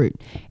good fruit.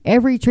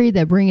 Every tree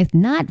that bringeth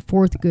not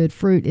forth good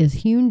fruit is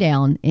hewn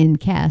down and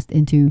cast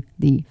into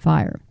the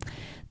fire.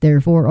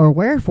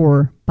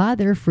 Wherefore, by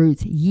their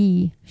fruits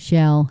ye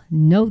shall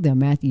know them.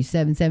 Matthew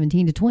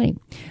 7:17-20.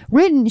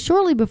 Written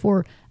shortly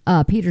before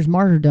Peter's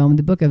martyrdom,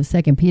 the book of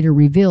 2 Peter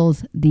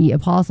reveals the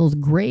apostle's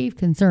grave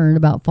concern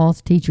about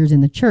false teachers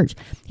in the church.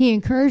 He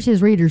encouraged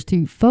his readers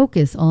to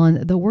focus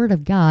on the Word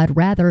of God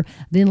rather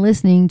than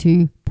listening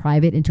to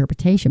private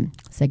interpretation.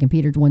 2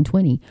 Peter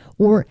 1:20,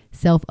 or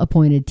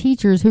self-appointed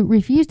teachers who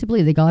refuse to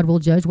believe that God will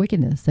judge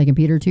wickedness. 2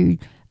 Peter 2,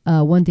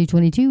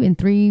 1-22, and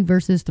 3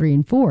 verses 3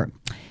 and 4.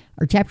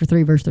 Or chapter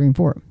 3, verse 3 and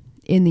 4.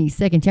 In the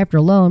second chapter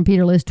alone,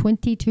 Peter lists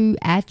 22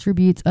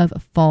 attributes of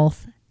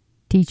false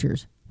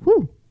teachers.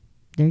 Whew.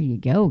 There you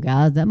go,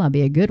 guys. That might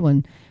be a good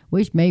one.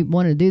 We may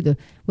want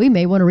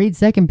to read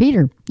 2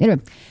 Peter.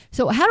 Anyway,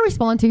 so how to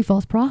respond to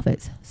false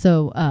prophets.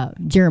 So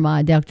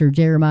Dr.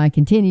 Jeremiah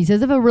continues,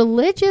 says, if a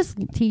religious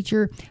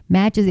teacher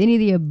matches any of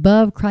the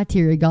above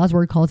criteria, God's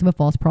word calls him a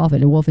false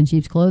prophet, a wolf in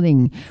sheep's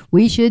clothing.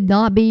 We should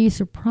not be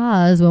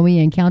surprised when we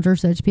encounter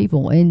such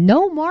people. And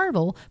no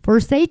marvel,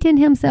 for Satan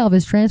himself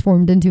is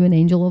transformed into an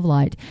angel of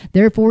light.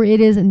 Therefore, it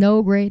is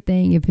no great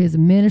thing if his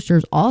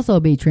ministers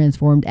also be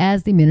transformed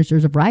as the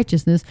ministers of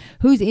righteousness,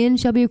 whose end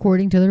shall be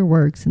according to their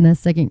works. And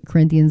that's 2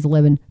 Corinthians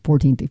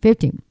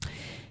 11:14-15.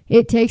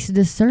 It takes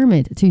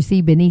discernment to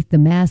see beneath the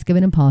mask of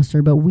an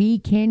impostor, but we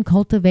can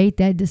cultivate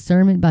that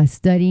discernment by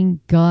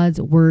studying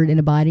God's word and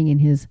abiding in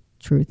his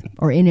truth,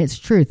 or in its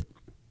truth.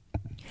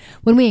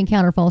 When we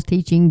encounter false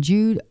teaching,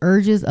 Jude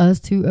urges us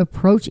to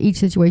approach each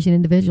situation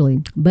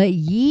individually. But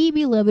ye,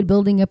 beloved,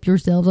 building up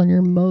yourselves on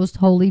your most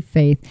holy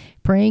faith,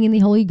 praying in the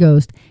Holy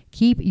Ghost,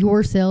 keep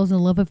yourselves in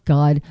the love of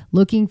God,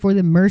 looking for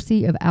the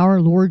mercy of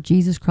our Lord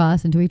Jesus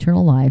Christ into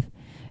eternal life.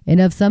 And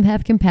of some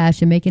have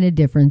compassion, making a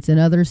difference, and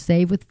others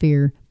save with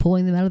fear,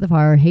 pulling them out of the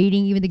fire,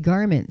 hating even the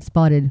garment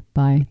spotted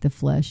by the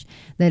flesh.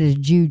 That is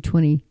Jude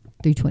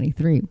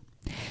 20-23.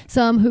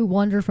 Some who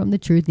wander from the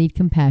truth need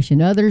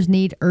compassion. Others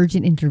need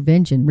urgent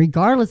intervention.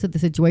 Regardless of the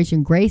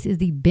situation, grace is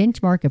the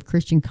benchmark of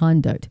Christian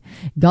conduct.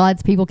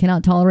 God's people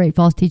cannot tolerate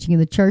false teaching in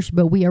the church,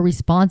 but we are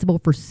responsible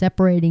for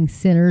separating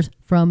sinners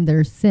from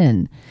their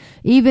sin.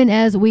 Even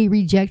as we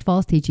reject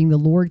false teaching, the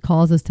Lord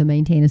calls us to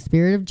maintain a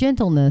spirit of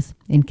gentleness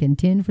and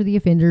contend for the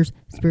offender's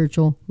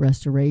spiritual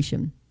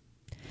restoration.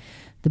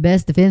 The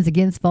best defense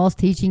against false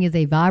teaching is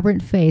a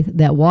vibrant faith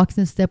that walks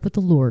in step with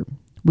the Lord.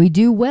 We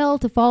do well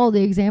to follow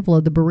the example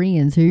of the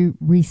Bereans who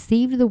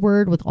received the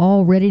word with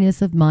all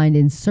readiness of mind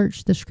and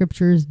searched the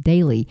scriptures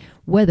daily,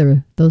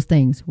 whether those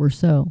things were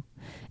so.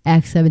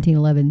 Acts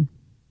 17:11.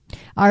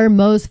 Our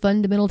most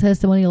fundamental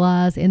testimony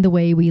lies in the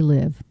way we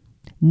live.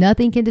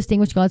 Nothing can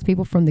distinguish God's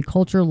people from the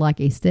culture like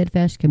a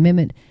steadfast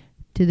commitment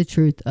to the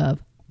truth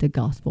of the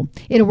gospel.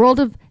 In a world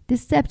of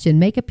deception,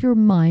 make up your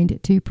mind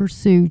to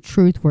pursue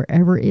truth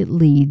wherever it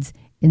leads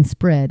and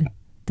spread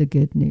the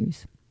good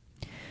news.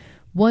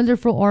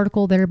 Wonderful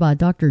article there by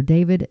Dr.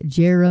 David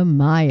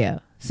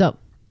Jeremiah. So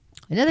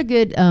another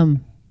good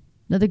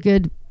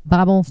study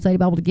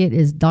Bible to get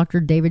is Dr.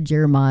 David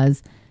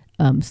Jeremiah's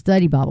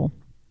study Bible.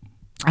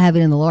 I have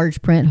it in the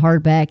large print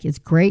hardback. It's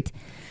great.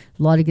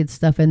 A lot of good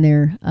stuff in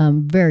there.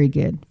 Very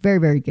good. Very,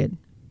 very good.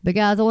 But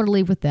guys, I want to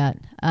leave with that.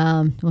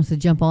 I want to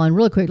jump on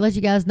really quick, let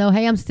you guys know,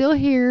 hey, I'm still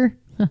here.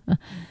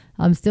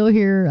 I'm still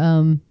here.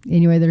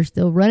 Anyway, they're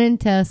still running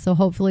tests. So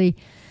hopefully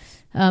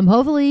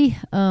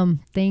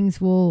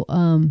things will,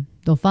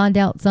 they'll find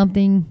out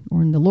something,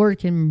 or the Lord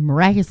can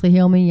miraculously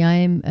heal me.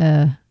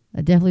 I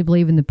definitely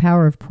believe in the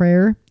power of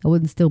prayer. I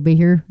wouldn't still be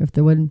here if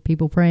there wasn't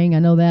people praying. I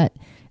know that.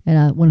 And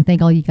I want to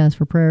thank all you guys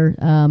for prayer.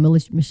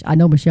 I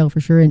know Michelle for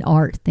sure, and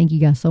Art. Thank you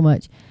guys so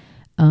much.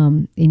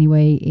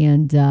 Anyway,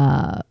 and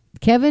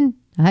Kevin,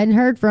 I hadn't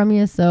heard from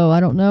you, so I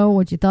don't know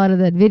what you thought of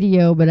that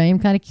video, but I am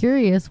kind of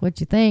curious what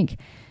you think.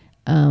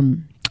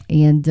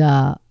 And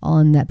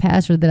on that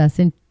pastor that I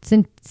sent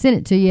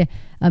it to you.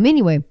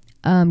 Anyway,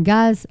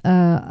 guys,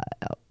 I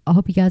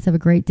hope you guys have a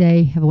great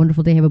day. Have a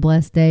wonderful day. Have a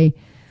blessed day.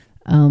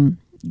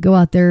 Go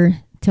out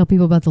there, tell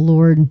people about the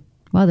Lord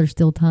while there's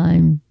still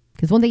time.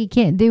 Because one thing you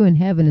can't do in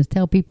heaven is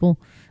tell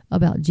people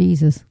about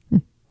Jesus.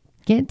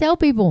 Can't tell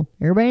people.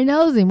 Everybody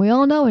knows him. We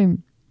all know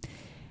him.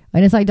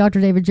 And it's like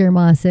Dr. David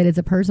Jeremiah said, it's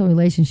a personal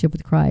relationship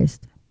with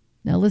Christ.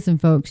 Now listen,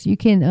 folks, you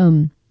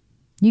can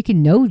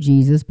know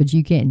Jesus, but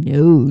you can't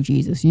know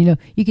Jesus. You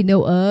can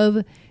know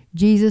of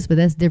Jesus, but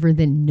that's different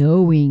than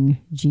knowing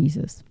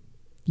Jesus.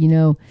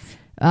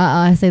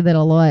 I say that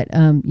a lot.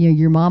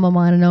 Your mama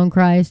might have known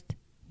Christ.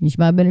 She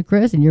might have been a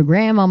Christian. Your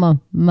grandmama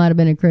might have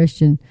been a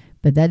Christian,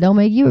 but that don't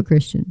make you a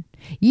Christian.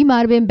 You might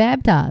have been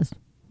baptized.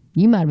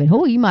 You might have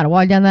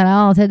walked down that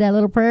aisle and said that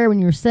little prayer when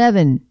you were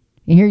 7.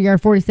 And here you are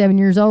 47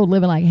 years old,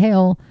 living like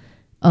hell,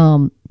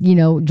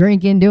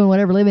 drinking, doing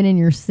whatever, living in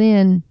your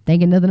sin,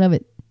 thinking nothing of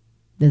it.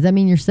 Does that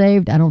mean you're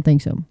saved? I don't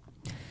think so.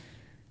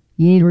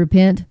 You need to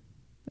repent,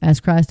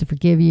 ask Christ to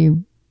forgive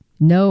you,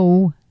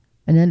 know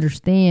and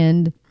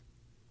understand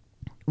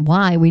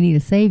why we need a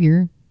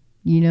Savior.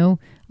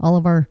 All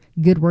of our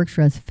good works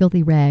are as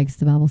filthy rags,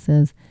 the Bible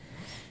says.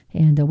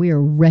 And we are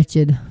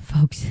wretched,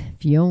 folks.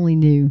 If you only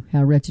knew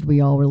how wretched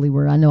we all really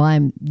were. I know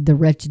I'm the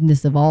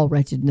wretchedness of all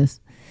wretchedness.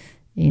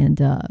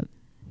 And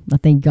I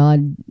thank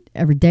God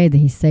every day that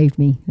he saved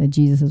me, that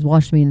Jesus has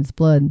washed me in his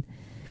blood.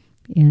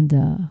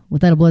 And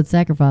without a blood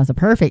sacrifice, a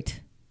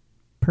perfect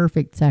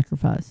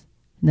sacrifice.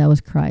 And that was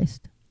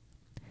Christ.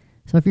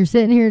 So if you're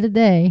sitting here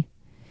today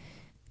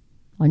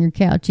on your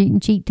couch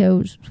eating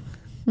Cheetos,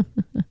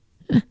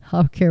 I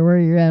don't care where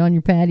you're at, on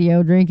your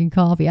patio drinking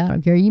coffee, I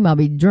don't care. You might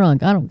be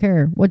drunk. I don't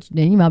care.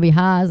 You might be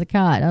high as a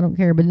kite. I don't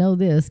care. But know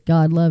this,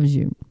 God loves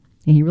you.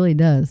 And he really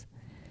does.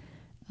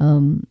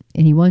 And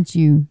he wants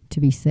you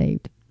to be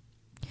saved.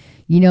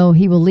 He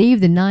will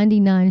leave the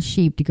 99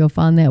 sheep to go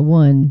find that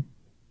one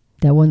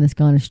that's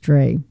gone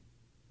astray.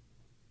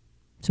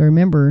 So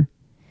remember,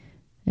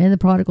 and the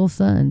prodigal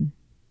son.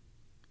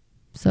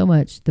 So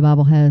much the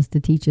Bible has to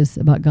teach us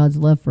about God's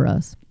love for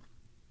us.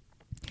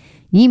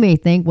 You may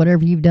think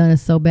whatever you've done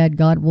is so bad,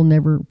 God will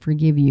never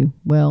forgive you.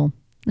 Well,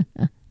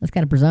 that's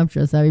kind of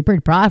presumptuous. That'd be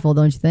pretty prideful,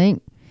 don't you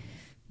think?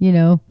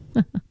 I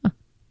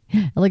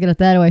look at it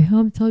that way. Oh,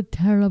 I'm so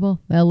terrible.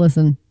 Well,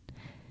 listen,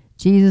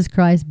 Jesus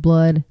Christ's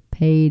blood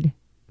paid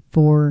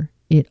for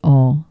it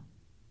all.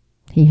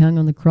 He hung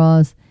on the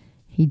cross.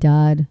 He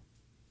died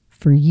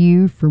for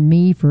you, for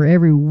me, for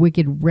every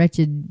wicked,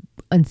 wretched,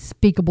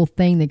 unspeakable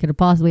thing that could have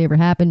possibly ever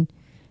happened.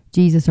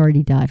 Jesus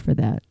already died for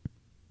that.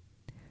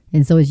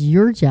 And so it's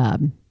your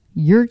job,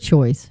 your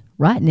choice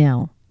right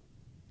now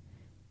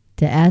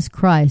to ask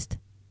Christ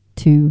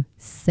to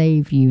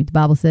save you. The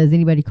Bible says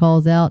anybody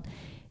calls out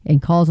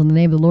and calls on the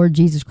name of the Lord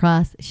Jesus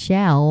Christ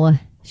shall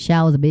is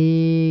a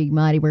big,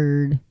 mighty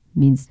word.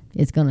 Means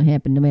it's going to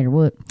happen no matter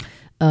what.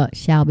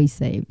 Shall be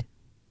saved.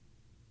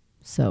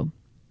 So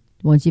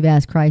once you've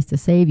asked Christ to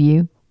save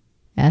you,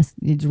 ask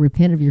you to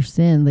repent of your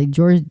sin. Like,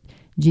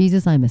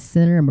 Jesus, I'm a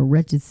sinner. I'm a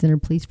wretched sinner.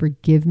 Please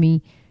forgive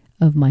me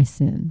of my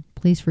sin.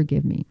 Please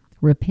forgive me.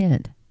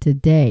 Repent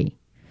today.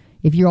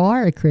 If you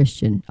are a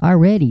Christian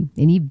already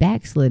and you've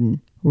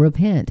backslidden,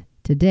 repent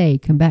today.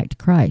 Come back to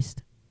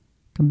Christ.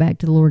 Come back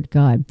to the Lord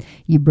God.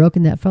 You've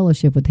broken that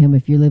fellowship with him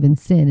if you live in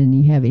sin and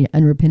you have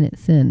unrepentant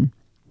sin.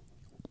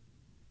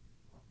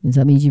 And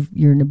so that means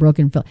you're in a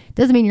broken fellowship. It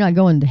doesn't mean you're not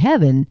going to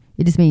heaven.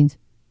 It just means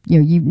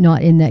you're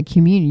not in that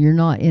community. You're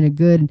not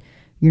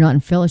in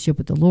fellowship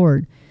with the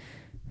Lord.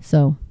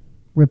 So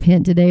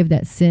repent today of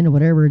that sin or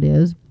whatever it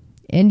is.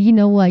 And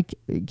like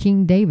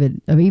King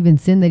David, of even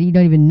sin that you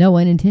don't even know,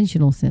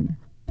 unintentional sin.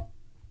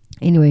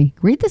 Anyway,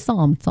 read the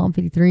Psalm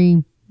 53.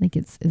 I think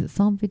is it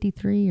Psalm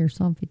 53 or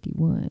Psalm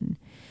 51?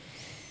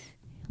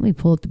 Let me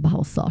pull up the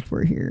Bible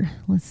software here.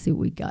 Let's see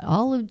what we got.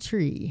 Olive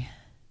Tree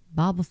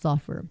Bible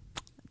software.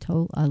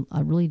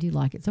 I really do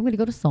like it. So I'm going to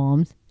go to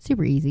Psalms.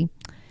 Super easy,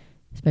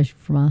 especially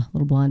for my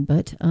little blind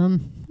butt.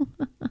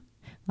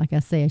 Like I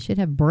say, I should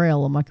have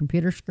Braille on my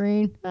computer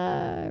screen.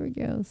 There we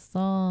go.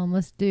 Psalm.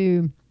 Let's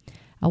do,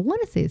 I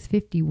want to say it's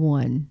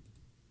 51.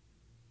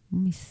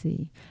 Let me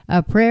see.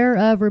 A prayer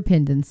of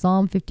repentance.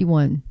 Psalm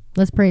 51.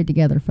 Let's pray it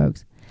together,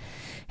 folks.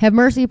 Have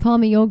mercy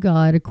upon me, O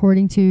God,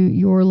 according to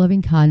your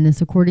loving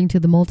kindness, according to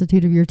the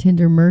multitude of your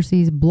tender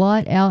mercies.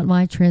 Blot out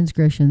my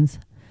transgressions.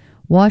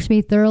 Wash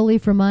me thoroughly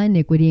from my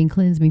iniquity and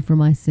cleanse me from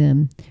my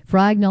sin. For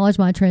I acknowledge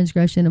my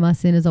transgression, and my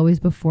sin is always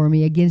before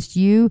me. Against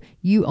you,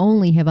 you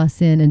only have I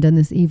sinned and done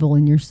this evil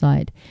in your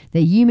sight,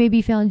 that you may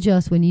be found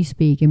just when you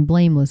speak and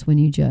blameless when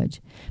you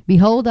judge.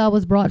 Behold, I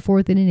was brought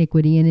forth in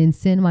iniquity, and in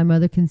sin my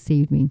mother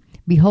conceived me.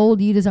 Behold,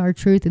 you desire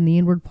truth in the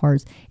inward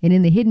parts, and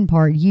in the hidden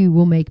part you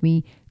will make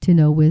me to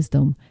know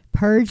wisdom.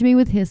 Purge me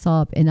with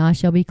hyssop, and I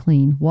shall be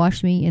clean.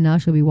 Wash me, and I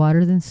shall be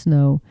whiter than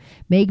snow.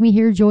 Make me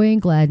hear joy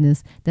and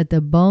gladness, that the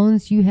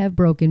bones you have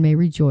broken may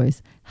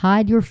rejoice.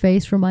 Hide your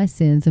face from my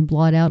sins, and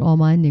blot out all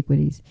my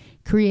iniquities.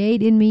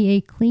 Create in me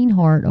a clean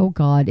heart, O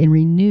God, and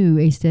renew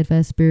a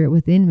steadfast spirit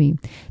within me.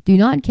 Do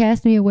not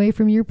cast me away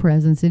from your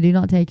presence, and do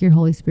not take your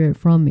Holy Spirit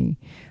from me.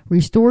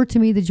 Restore to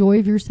me the joy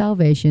of your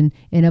salvation,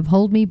 and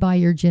uphold me by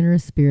your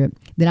generous spirit.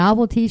 Then I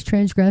will teach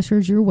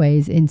transgressors your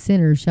ways, and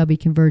sinners shall be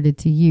converted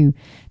to you.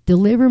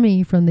 Deliver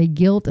me from the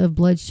guilt of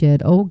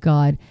bloodshed, O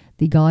God,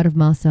 the God of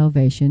my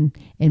salvation,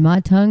 and my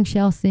tongue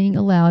shall sing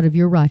aloud of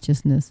your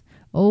righteousness.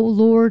 O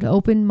Lord,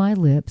 open my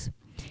lips,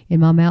 and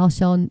my mouth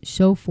shall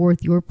show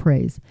forth your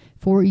praise.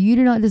 For you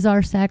do not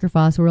desire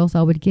sacrifice, or else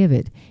I would give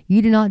it.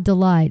 You do not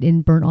delight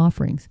in burnt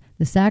offerings.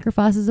 The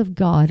sacrifices of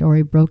God are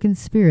a broken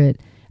spirit,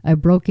 a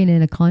broken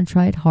and a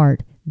contrite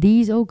heart.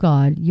 These, O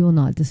God, you will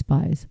not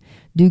despise.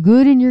 Do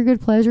good in your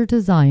good pleasure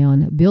to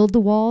Zion. Build the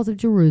walls of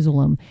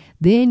Jerusalem.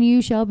 Then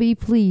you shall be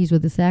pleased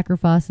with the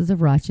sacrifices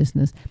of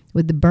righteousness,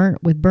 with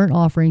burnt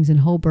offerings and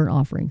whole burnt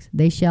offerings.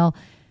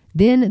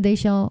 Then they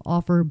shall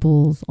offer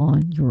bulls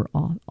on your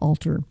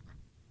altar.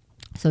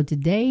 So let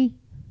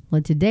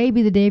today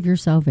be the day of your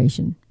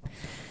salvation.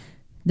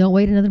 Don't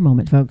wait another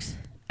moment, folks.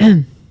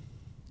 So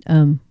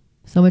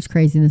much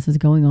craziness is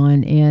going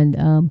on,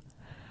 and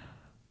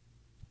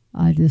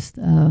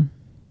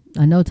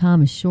I know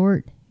time is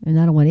short, and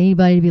I don't want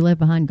anybody to be left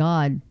behind.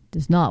 God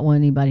does not want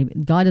anybody.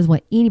 God doesn't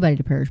want anybody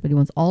to perish, but he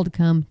wants all to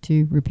come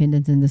to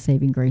repentance and the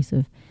saving grace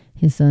of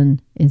his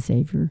Son and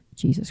Savior,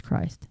 Jesus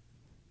Christ.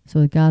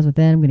 So, guys, with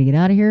that, I'm going to get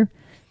out of here.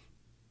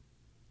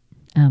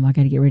 I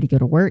got to get ready to go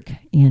to work.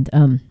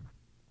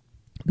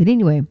 But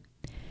anyway,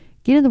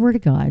 get in the Word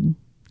of God.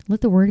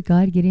 Let the Word of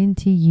God get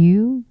into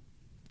you,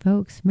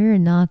 folks.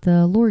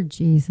 Maranatha, Lord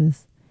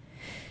Jesus.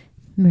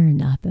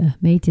 Maranatha.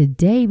 May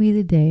today be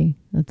the day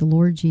that the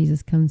Lord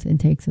Jesus comes and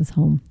takes us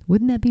home.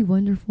 Wouldn't that be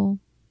wonderful?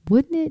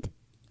 Wouldn't it?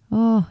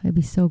 Oh, it'd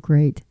be so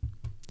great.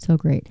 So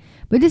great.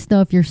 But just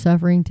know if you're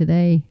suffering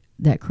today,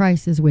 that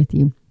Christ is with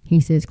you. He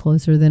sits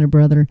closer than a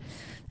brother.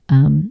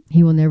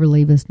 He will never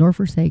leave us nor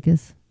forsake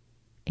us.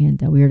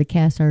 And we are to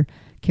cast our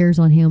cares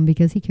on him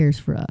because he cares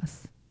for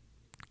us.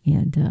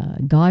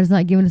 And God has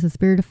not given us a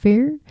spirit of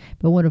fear,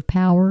 but one of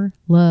power,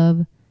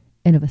 love,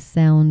 and of a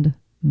sound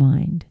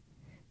mind.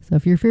 So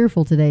if you're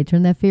fearful today,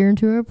 turn that fear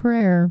into a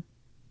prayer.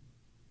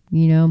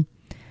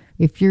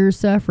 If you're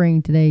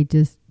suffering today,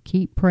 just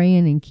keep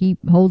praying and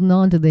keep holding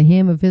on to the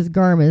hem of his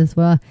garment. That's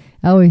why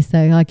I always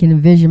say I can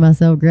envision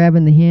myself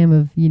grabbing the hem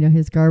of,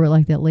 his garment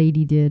like that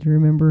lady did.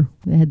 Remember,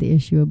 that had the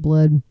issue of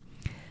blood.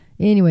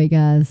 Anyway,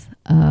 guys,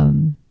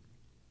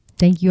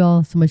 thank you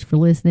all so much for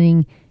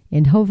listening.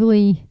 And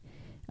hopefully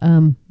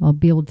I'll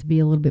be able to be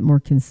a little bit more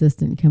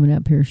consistent coming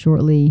up here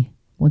shortly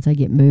once I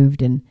get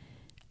moved and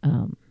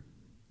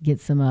get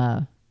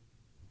some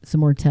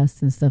more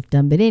tests and stuff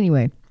done. But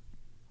anyway,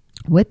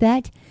 with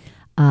that,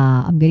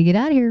 I'm going to get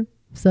out of here.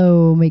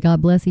 So may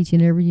God bless each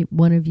and every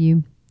one of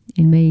you,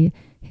 and may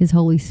his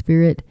Holy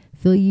Spirit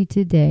fill you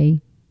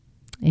today,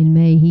 and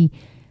may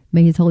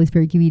his Holy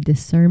Spirit give you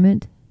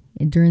discernment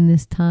and during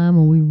this time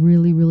when we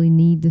really, really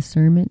need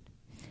discernment.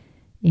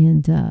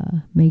 And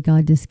may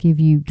God just give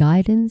you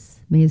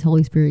guidance. May his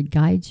Holy Spirit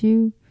guide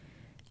you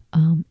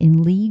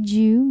and lead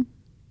you.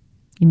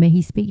 And may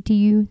he speak to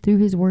you through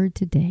his word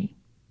today.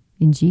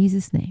 In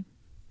Jesus' name,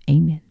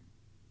 amen.